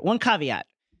talk about it. One caveat.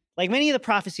 Like many of the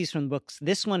prophecies from the books,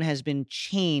 this one has been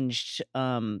changed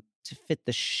to fit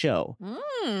the show.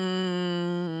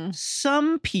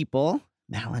 Some people,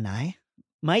 Mal and I,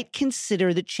 might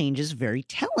consider the changes very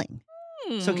telling.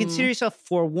 So consider yourself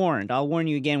forewarned. I'll warn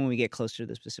you again when we get closer to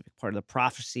the specific part of the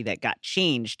prophecy that got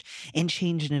changed, and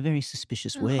changed in a very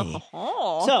suspicious way.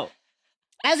 So,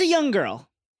 as a young girl,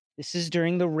 this is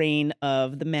during the reign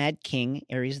of the Mad King,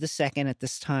 Aerys II. At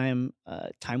this time,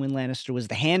 Tywin Lannister was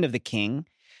the hand of the king.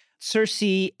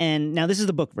 Cersei and, now this is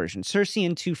the book version, Cersei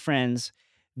and two friends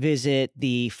visit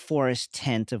the forest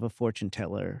tent of a fortune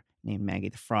teller named Maggie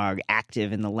the Frog,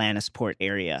 active in the Lannisport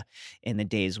area in the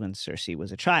days when Cersei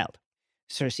was a child.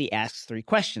 Cersei asks 3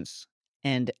 questions.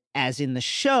 And as in the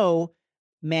show,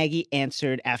 Maggie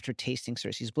answered after tasting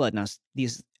Cersei's blood. Now,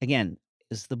 these, again,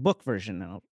 is the book version.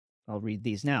 I'll read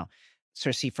these now.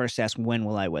 Cersei first asked, "When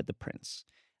will I wed the prince?"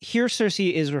 Here,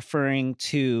 Cersei is referring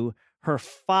to her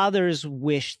father's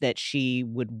wish that she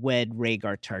would wed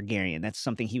Rhaegar Targaryen. That's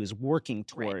something he was working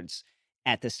towards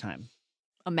at this time.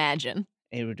 Imagine.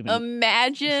 It would have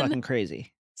been fucking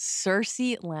crazy.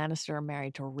 Cersei Lannister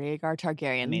married to Rhaegar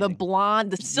Targaryen. Amazing. The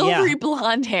blonde, the silvery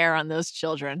blonde hair on those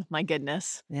children. My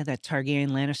goodness. Yeah, that Targaryen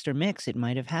Lannister mix, it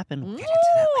might have happened. We'll get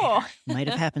into that later. Might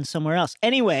have happened somewhere else.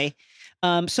 Anyway,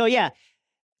 so yeah,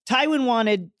 Tywin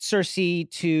wanted Cersei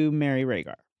to marry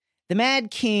Rhaegar. The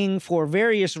Mad King, for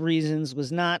various reasons,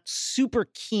 was not super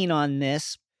keen on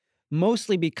this,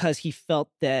 mostly because he felt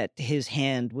that his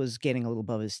hand was getting a little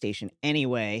above his station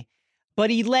anyway. But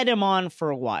he led him on for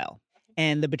a while,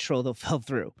 and the betrothal fell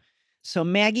through. So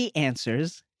Maggie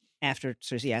answers, after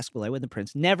Cersei asks, "Will I wed the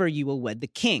prince?" "Never, you will wed the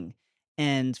king."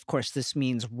 And, of course, this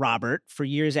means Robert. For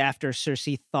years after,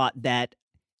 Cersei thought that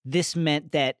this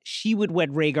meant that she would wed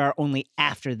Rhaegar only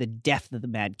after the death of the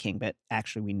Mad King, but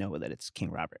actually we know that it's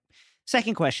King Robert.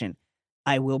 Second question,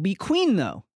 "I will be queen,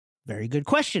 though." Very good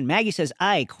question. Maggie says,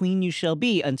 "Aye, queen you shall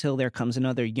be until there comes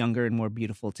another younger and more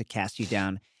beautiful to cast you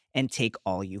down and take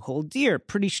all you hold dear."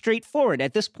 Pretty straightforward.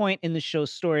 At this point in the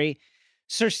show's story,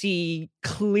 Cersei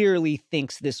clearly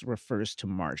thinks this refers to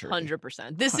Marjorie.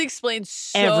 100%. This explains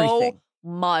so Everything.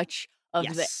 much of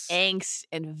the angst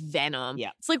and venom.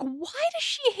 Yeah. It's like, why does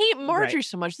she hate Marjorie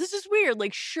so much? This is weird.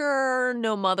 Like, sure,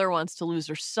 no mother wants to lose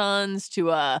her sons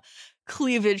to a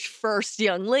cleavage first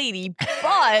young lady,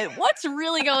 but what's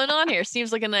really going on here?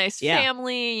 Seems like a nice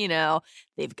family. You know,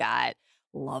 they've got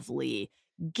lovely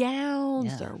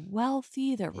gowns, they're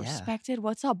wealthy, they're respected.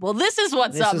 What's up? Well, this is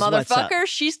what's up, motherfucker.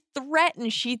 She's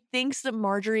threatened. She thinks that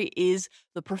Marjorie is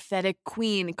the prophetic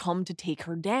queen come to take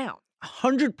her down.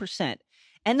 100%.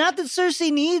 And not that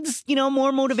Cersei needs,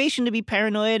 more motivation to be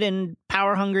paranoid and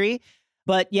power hungry,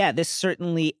 but yeah, this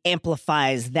certainly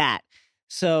amplifies that.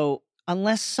 So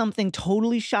unless something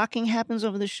totally shocking happens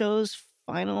over the show's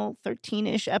final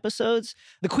 13-ish episodes,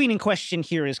 the queen in question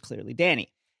here is clearly Dany.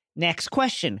 Next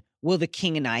question. Will the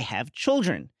king and I have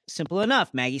children? simple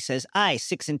enough. Maggie says,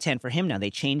 6 and 10 for him. Now, they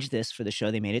changed this for the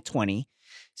show. They made it 20.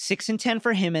 6 and 10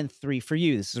 for him and 3 for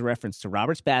you. This is a reference to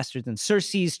Robert's bastards and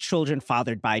Cersei's children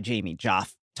fathered by Jaime,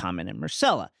 Joff, Tommen, and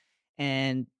Myrcella.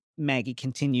 And Maggie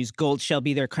continues, gold shall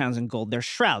be their crowns and gold their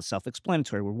shrouds.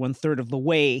 Self-explanatory. We're 1/3 of the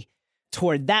way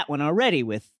toward that one already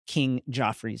with King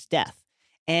Joffrey's death.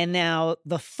 And now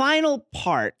the final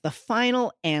part, the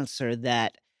final answer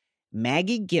that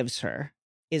Maggie gives her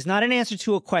is not an answer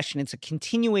to a question. It's a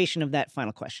continuation of that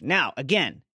final question. Now,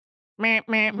 again, air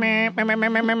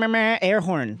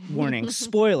horn warning,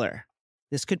 spoiler.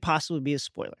 This could possibly be a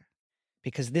spoiler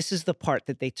because this is the part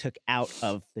that they took out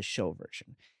of the show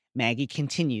version. Maggie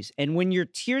continues, and when your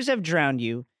tears have drowned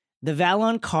you, the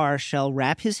Valonqar shall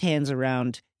wrap his hands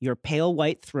around your pale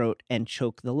white throat and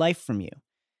choke the life from you.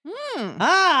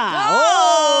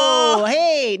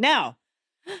 Hey, now.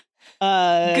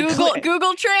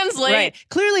 Google Translate. Right.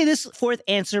 Clearly, this fourth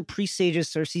answer presages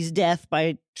Cersei's death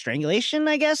by strangulation,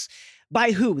 I guess.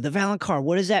 By who? The Valonqar.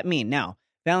 What does that mean? Now,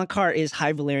 Valonqar is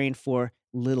High Valyrian for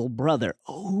little brother.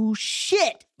 Oh,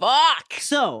 shit. Fuck.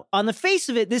 So, on the face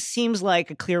of it, this seems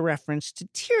like a clear reference to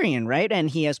Tyrion, right? And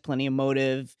he has plenty of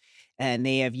motive, and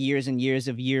they have years and years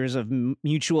of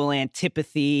mutual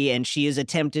antipathy, and she has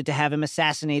attempted to have him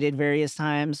assassinated various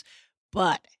times.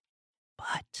 But,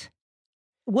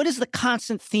 what is the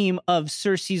constant theme of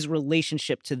Cersei's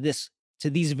relationship to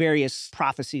these various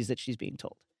prophecies that she's being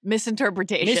told?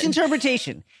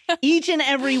 Misinterpretation. Each and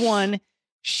every one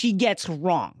she gets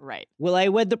wrong. Right. Will I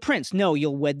wed the prince? No,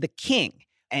 you'll wed the king.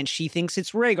 And she thinks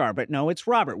it's Rhaegar, but no, it's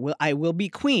Robert. I will be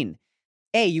queen.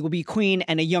 You will be queen,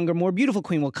 and a younger, more beautiful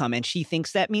queen will come. And she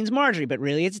thinks that means Marjorie, but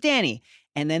really it's Dany.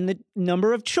 And then the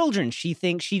number of children. She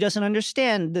thinks she doesn't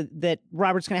understand that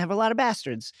Robert's going to have a lot of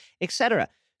bastards, etc.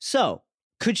 So,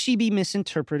 could she be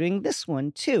misinterpreting this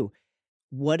one too?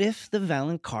 What if the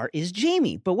Valonqar is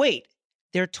Jaime? But wait,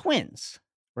 they're twins,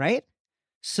 right?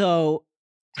 So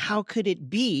how could it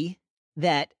be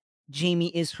that Jaime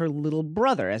is her little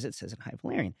brother, as it says in High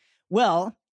Valyrian?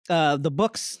 Well, the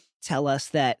books tell us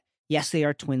that, yes, they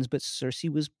are twins, but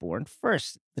Cersei was born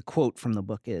first. The quote from the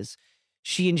book is,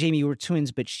 she and Jaime were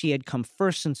twins, but she had come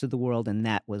first into the world, and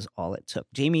that was all it took.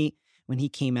 Jaime, when he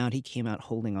came out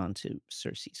holding on to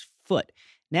Cersei's foot.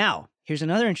 Now, here's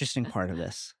another interesting part of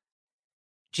this.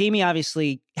 Jaime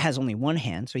obviously has only one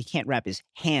hand, so he can't wrap his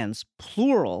hands,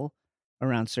 plural,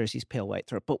 around Cersei's pale white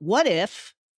throat. But what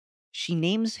if she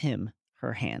names him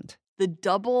her hand? The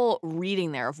double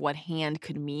reading there of what hand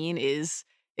could mean is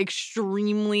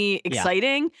extremely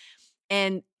exciting.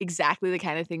 And exactly the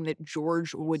kind of thing that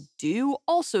George would do.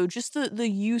 Also, just the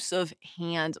use of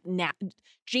hand.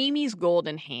 Jaime's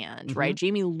golden hand, right?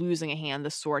 Jaime losing a hand,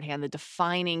 the sword hand, the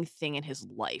defining thing in his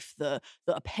life, the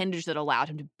appendage that allowed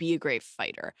him to be a great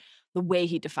fighter, the way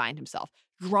he defined himself.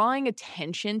 Drawing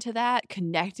attention to that,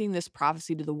 connecting this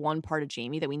prophecy to the one part of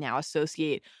Jaime that we now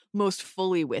associate most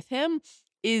fully with him,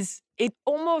 it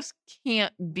almost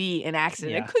can't be an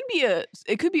accident. Yeah.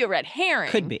 It could be a red herring.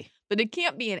 Could be. But it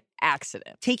can't be an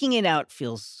accident. Taking it out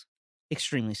feels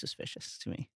extremely suspicious to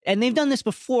me. And they've done this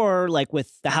before, like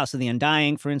with the House of the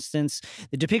Undying, for instance.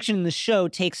 The depiction in the show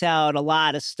takes out a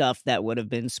lot of stuff that would have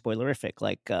been spoilerific,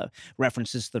 like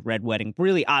references to the Red Wedding,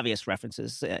 really obvious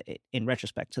references in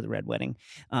retrospect to the Red Wedding.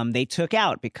 They took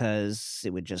out because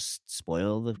it would just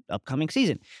spoil the upcoming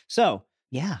season. So,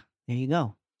 yeah, there you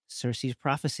go. Cersei's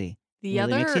prophecy.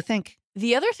 Really makes you think.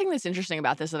 The other thing that's interesting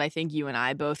about this that I think you and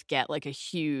I both get like a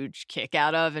huge kick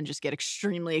out of and just get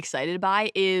extremely excited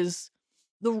by is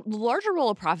the larger role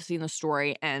of prophecy in the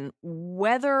story and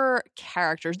whether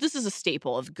characters, this is a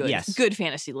staple of good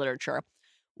fantasy literature,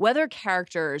 whether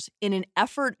characters in an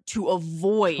effort to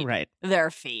avoid their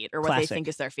fate or what they think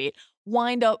is their fate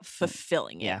wind up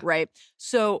fulfilling it, right?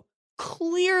 So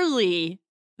clearly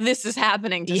this is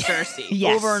happening to Cersei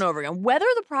over and over again. Whether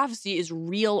the prophecy is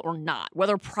real or not,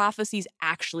 whether prophecies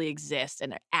actually exist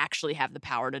and actually have the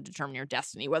power to determine your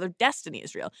destiny, whether destiny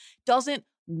is real, doesn't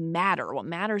matter. What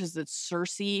matters is that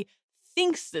Cersei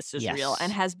thinks this is real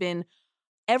and has been,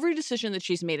 every decision that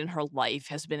she's made in her life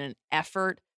has been an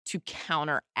effort to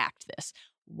counteract this.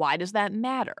 Why does that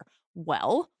matter?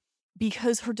 Well,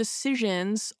 because her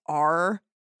decisions are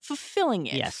fulfilling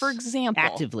it. Yes. For example,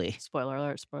 actively. Spoiler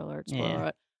alert.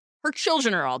 Her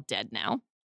children are all dead now.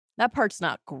 That part's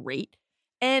not great.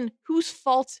 And whose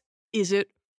fault is it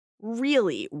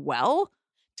really? Well,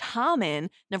 Tommen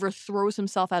never throws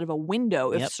himself out of a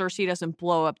window if Cersei doesn't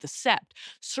blow up the sept.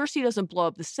 Cersei doesn't blow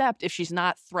up the sept if she's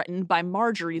not threatened by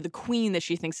Marjorie, the queen that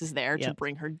she thinks is there to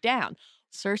bring her down.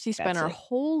 Cersei spent her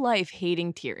whole life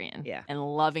hating Tyrion and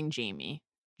loving Jaime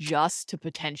just to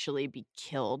potentially be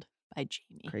killed by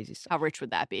Jaime. Crazy stuff. How rich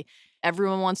would that be?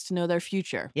 Everyone wants to know their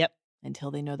future. Yep.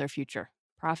 Until they know their future.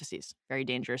 Prophecies. Very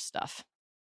dangerous stuff.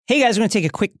 Hey guys, we're going to take a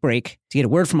quick break to get a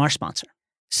word from our sponsor.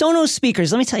 Sonos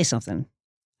speakers. Let me tell you something.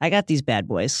 I got these bad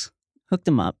boys. Hooked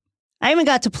them up. I haven't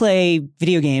got to play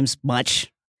video games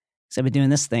much because I've been doing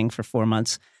this thing for 4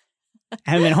 months.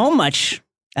 I haven't been home much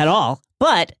at all.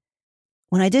 But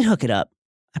when I did hook it up,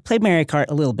 I played Mario Kart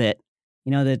a little bit.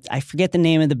 You know, that I forget the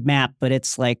name of the map, but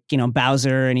it's like, you know,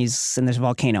 Bowser and there's a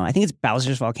volcano. I think it's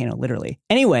Bowser's volcano, literally.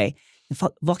 Anyway,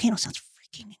 the volcano sounds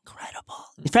freaking incredible.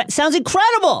 It sounds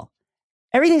incredible.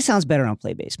 Everything sounds better on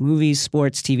Playbase. Movies,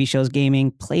 sports, TV shows,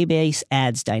 gaming. Playbase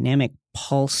adds dynamic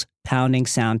pulse pounding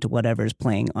sound to whatever's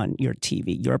playing on your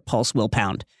TV. Your pulse will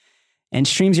pound. And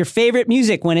streams your favorite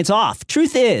music when it's off.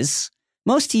 Truth is,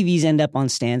 most TVs end up on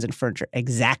stands and furniture.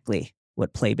 Exactly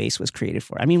what Playbase was created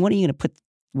for. I mean, what are you going to put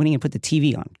the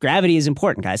TV on? Gravity is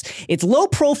important, guys. Its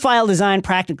low-profile design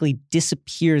practically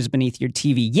disappears beneath your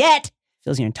TV, yet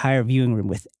fills your entire viewing room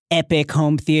with epic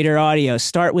home theater audio.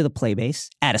 Start with a Playbase,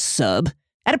 add a sub,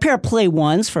 add a pair of Play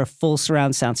Ones for a full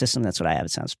surround sound system. That's what I have.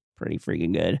 It sounds pretty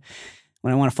freaking good.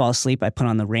 When I want to fall asleep, I put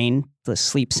on the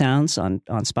sleep sounds on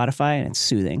Spotify, and it's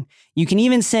soothing. You can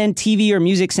even send TV or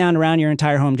music sound around your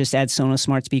entire home. Just add Sonos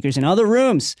smart speakers in other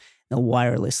rooms. They'll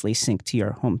wirelessly sync to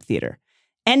your home theater.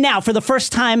 And now, for the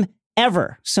first time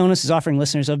ever, Sonos is offering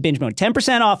listeners of Binge Mode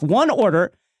 10% off one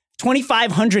order,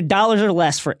 $2,500 or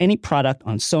less for any product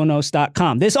on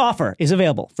Sonos.com. This offer is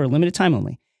available for a limited time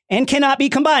only and cannot be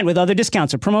combined with other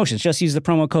discounts or promotions. Just use the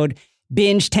promo code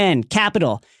BINGE10,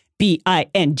 capital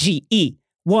BINGE10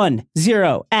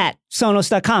 at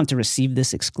Sonos.com to receive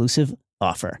this exclusive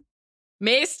offer.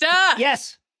 Maester!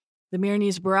 Yes. The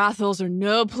Myronese brothels are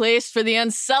no place for the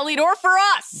unsullied or for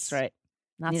us. That's right.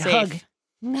 Not Need a safe. hug.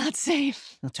 Not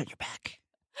safe. They'll turn your back.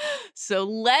 So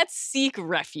let's seek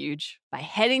refuge by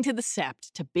heading to the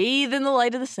Sept to bathe in the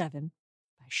light of the seven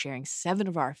by sharing 7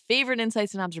 of our favorite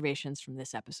insights and observations from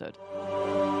this episode.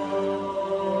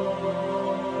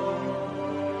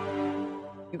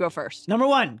 You go first. Number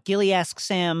 1, Gilly asks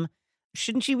Sam,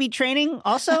 shouldn't you be training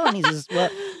also? And he says,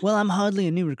 well, I'm hardly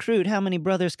a new recruit. How many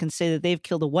brothers can say that they've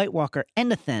killed a White Walker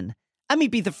and a Thin? I may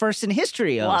be the first in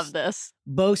history of Love this.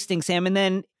 boasting Sam. And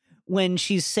then when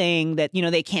she's saying that, you know,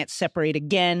 they can't separate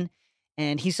again,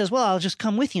 and he says, well, I'll just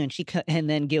come with you. And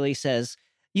then Gilly says,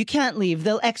 you can't leave.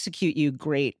 They'll execute you.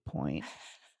 Great point.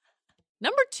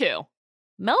 Number 2,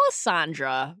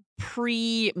 Melisandre,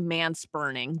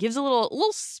 pre-mansburning, gives a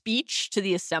little speech to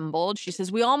the assembled. She says,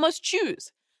 we all must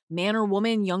choose. Man or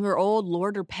woman, young or old,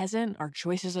 lord or peasant, our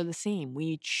choices are the same.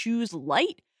 We choose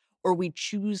light or we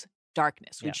choose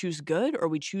darkness. We choose good or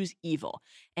we choose evil.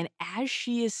 And as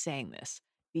she is saying this,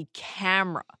 the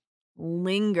camera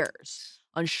lingers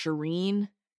on Shireen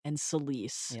and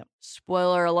Selyse. Yep.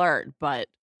 Spoiler alert, but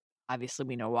obviously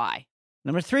we know why.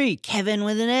 Number 3, Kevin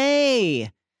with an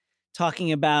A.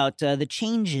 Talking about the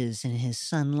changes in his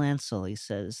son Lancel. He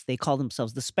says, they call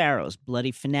themselves the Sparrows,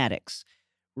 bloody fanatics.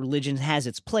 Religion has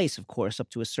its place, of course, up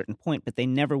to a certain point, but they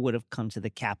never would have come to the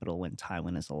capital when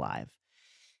Tywin is alive.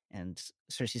 And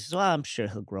Cersei says, well, I'm sure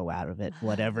he'll grow out of it,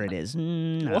 whatever it is.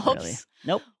 Not Whoops. really.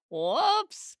 Nope.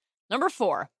 Whoops. Number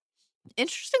 4.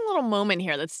 Interesting little moment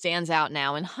here that stands out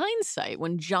now in hindsight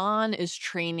when Jon is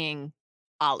training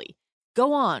Ollie.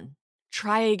 Go on.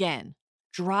 Try again.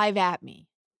 Drive at me.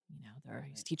 You know,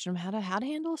 he's teaching him how to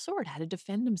handle a sword, how to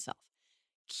defend himself.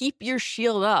 Keep your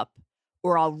shield up,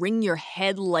 or I'll ring your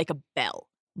head like a bell.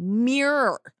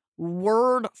 Mirror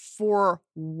word for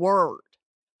word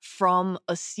from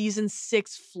a season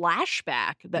 6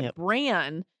 flashback that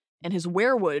Bran and his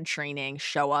werewood training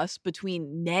show us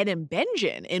between Ned and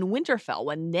Benjen in Winterfell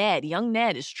when young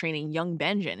Ned is training young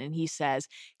Benjen, and he says,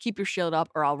 keep your shield up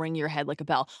or I'll ring your head like a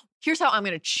bell. Here's how I'm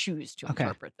going to choose to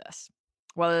interpret this.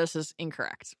 Whether this is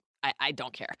incorrect, I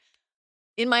don't care.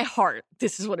 In my heart,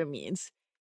 this is what it means.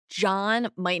 Jon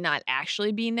might not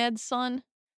actually be Ned's son,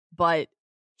 but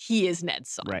he is Ned's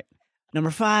son. Right.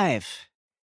 Number 5,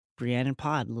 Brienne and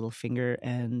Pod, Littlefinger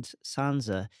and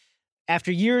Sansa.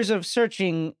 After years of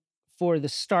searching for the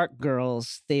Stark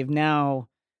girls, they've now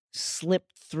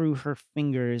slipped through her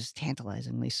fingers,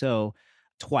 tantalizingly so,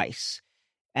 twice.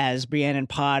 As Brienne and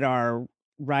Pod are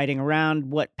riding around,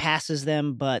 what passes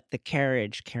them but the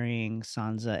carriage carrying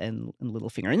Sansa and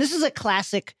Littlefinger. And this is a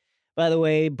classic, by the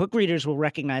way, book readers will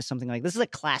recognize something like this. Is a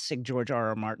classic George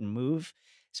R.R. Martin move,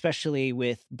 especially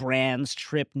with Bran's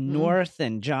trip north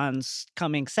and Jon's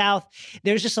coming south.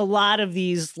 There's just a lot of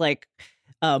these like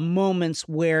moments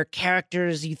where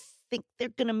characters you think they're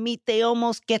going to meet, they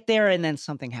almost get there, and then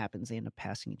something happens. They end up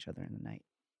passing each other in the night.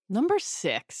 Number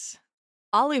 6,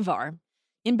 Oliver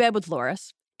in bed with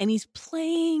Loras, and he's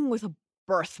playing with a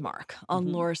birthmark on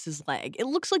Loris's leg. It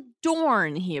looks like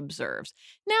Dorn, he observes.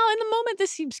 Now, in the moment,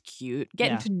 this seems cute.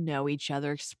 Getting to know each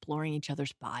other, exploring each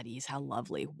other's bodies. How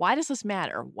lovely. Why does this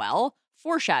matter? Well,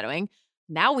 foreshadowing.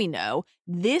 Now we know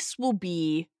this will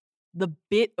be the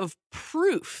bit of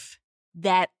proof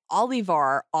that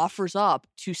Olivar offers up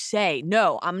to say,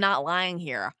 no, I'm not lying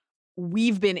here.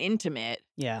 We've been intimate.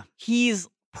 Yeah. He's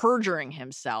perjuring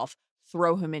himself.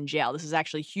 Throw him in jail. This is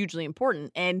actually hugely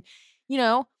important. And, you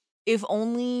know, if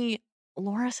only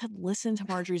Loras had listened to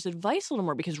Marjorie's advice a little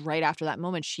more, because right after that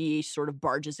moment, she sort of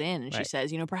barges in and she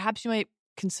says, you know, perhaps you might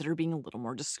consider being a little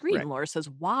more discreet. And Loras says,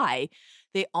 why?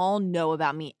 They all know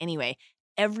about me anyway.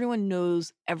 Everyone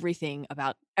knows everything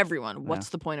about everyone. What's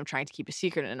the point of trying to keep a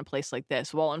secret in a place like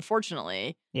this? Well,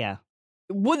 unfortunately,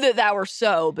 would that were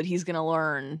so, but he's going to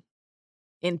learn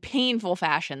in painful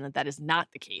fashion that is not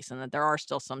the case and that there are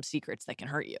still some secrets that can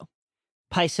hurt you.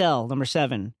 Pycelle, number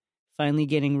 7, finally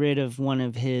getting rid of one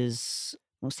of his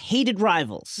most hated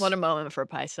rivals. What a moment for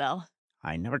Pycelle.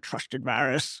 I never trusted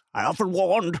Varys. I often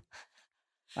warned.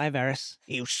 Bye, Varys.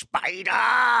 You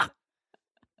spider!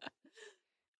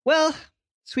 Well,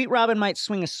 sweet Robin might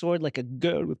swing a sword like a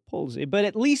girl with palsy, but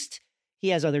at least he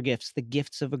has other gifts, the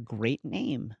gifts of a great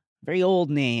name. Very old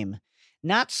name.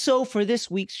 Not so for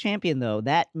this week's champion, though.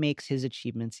 That makes his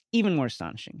achievements even more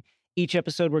astonishing. Each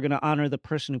episode, we're going to honor the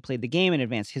person who played the game and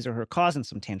advance his or her cause in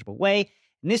some tangible way.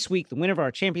 And this week, the winner of our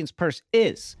champion's purse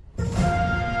is...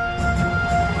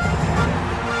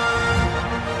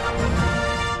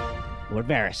 Lord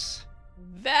Varys.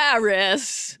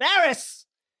 Varys!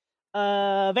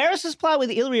 Varys' plot with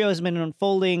Illyrio has been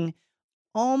unfolding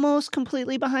almost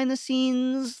completely behind the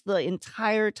scenes the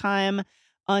entire time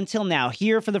until now.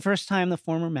 Here, for the first time, the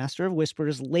former Master of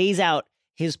Whispers lays out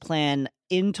his plan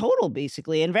in total,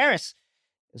 basically. And Varys,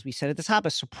 as we said at the top, a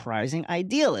surprising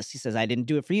idealist. He says, I didn't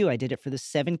do it for you. I did it for the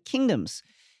 7 kingdoms.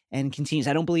 And continues,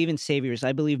 I don't believe in saviors.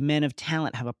 I believe men of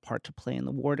talent have a part to play in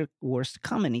the wars to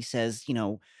come. And he says, you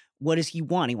know, what does he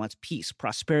want? He wants peace,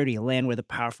 prosperity, a land where the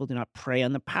powerful do not prey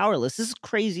on the powerless. This is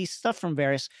crazy stuff from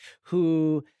Varys,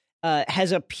 who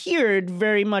has appeared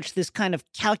very much this kind of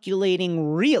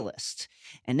calculating realist.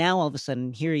 And now all of a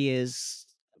sudden, here he is,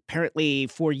 apparently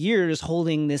for years,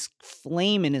 holding this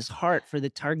flame in his heart for the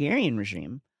Targaryen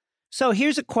regime. So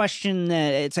here's a question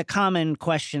that it's a common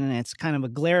question, and it's kind of a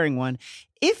glaring one.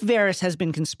 If Varys has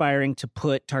been conspiring to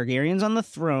put Targaryens on the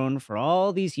throne for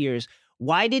all these years,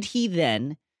 why did he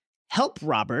then help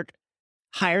Robert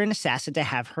hire an assassin to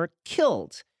have her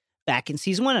killed back in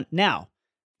season 1? Now,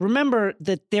 remember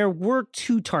that there were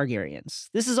 2 Targaryens.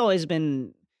 This has always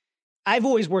been, I've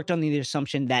always worked on the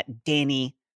assumption that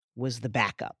Dany was the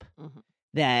backup.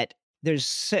 That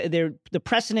the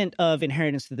precedent of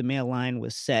inheritance through the male line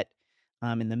was set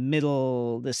in the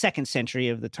 2nd century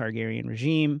of the Targaryen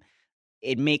regime.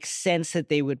 It makes sense that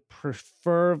they would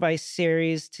prefer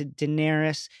Viserys to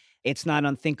Daenerys. It's not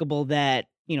unthinkable that,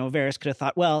 you know, Varys could have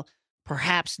thought, well,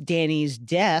 perhaps Dany's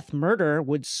murder,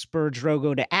 would spur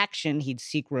Drogo to action. He'd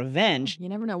seek revenge. You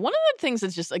never know. One of the things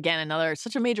that's just, again,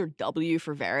 such a major W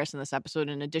for Varys in this episode,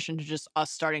 in addition to just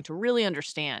us starting to really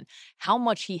understand how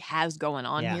much he has going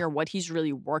on here, what he's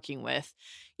really working with.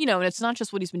 You know, and it's not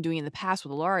just what he's been doing in the past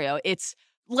with Ilario. It's,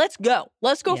 let's go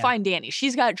find Dany.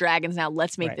 She's got dragons now.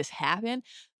 Let's make this happen.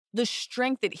 The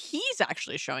strength that he's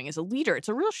actually showing as a leader, it's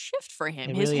a real shift for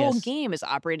him. His whole game is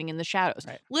operating in the shadows.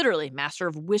 Literally, Master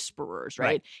of Whisperers,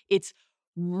 right? It's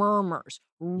murmurs,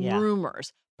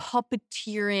 rumors,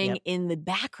 puppeteering in the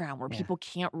background where people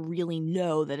can't really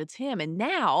know that it's him. And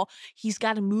now he's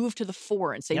got to move to the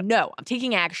fore and say, no, I'm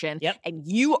taking action, and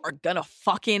you are going to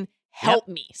fucking help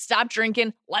me. Stop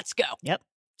drinking. Let's go.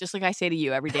 Just like I say to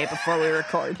you every day before we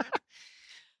record.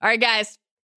 All right, guys,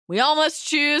 we all must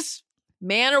choose.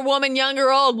 Man or woman, young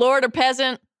or old, lord or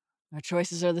peasant, our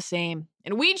choices are the same.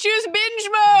 And we choose binge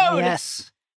mode!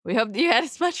 Yes. We hope that you had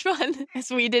as much fun as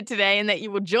we did today and that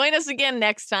you will join us again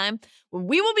next time when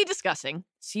we will be discussing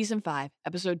Season 5,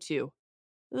 Episode 2,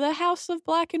 The House of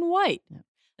Black and White.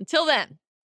 Until then,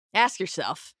 ask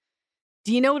yourself,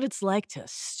 do you know what it's like to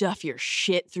stuff your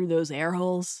shit through those air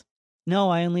holes?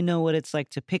 No, I only know what it's like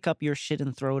to pick up your shit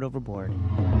and throw it overboard.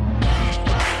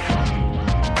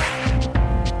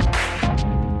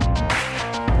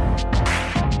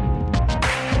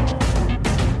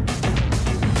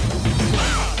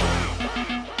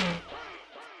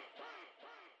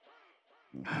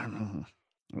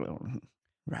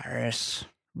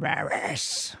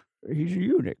 Varys. He's a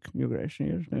eunuch, Your Grace. He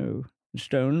has no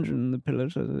stones and the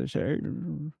pillars, as they say.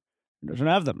 He doesn't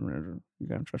have them. You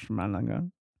can't trust a man like that.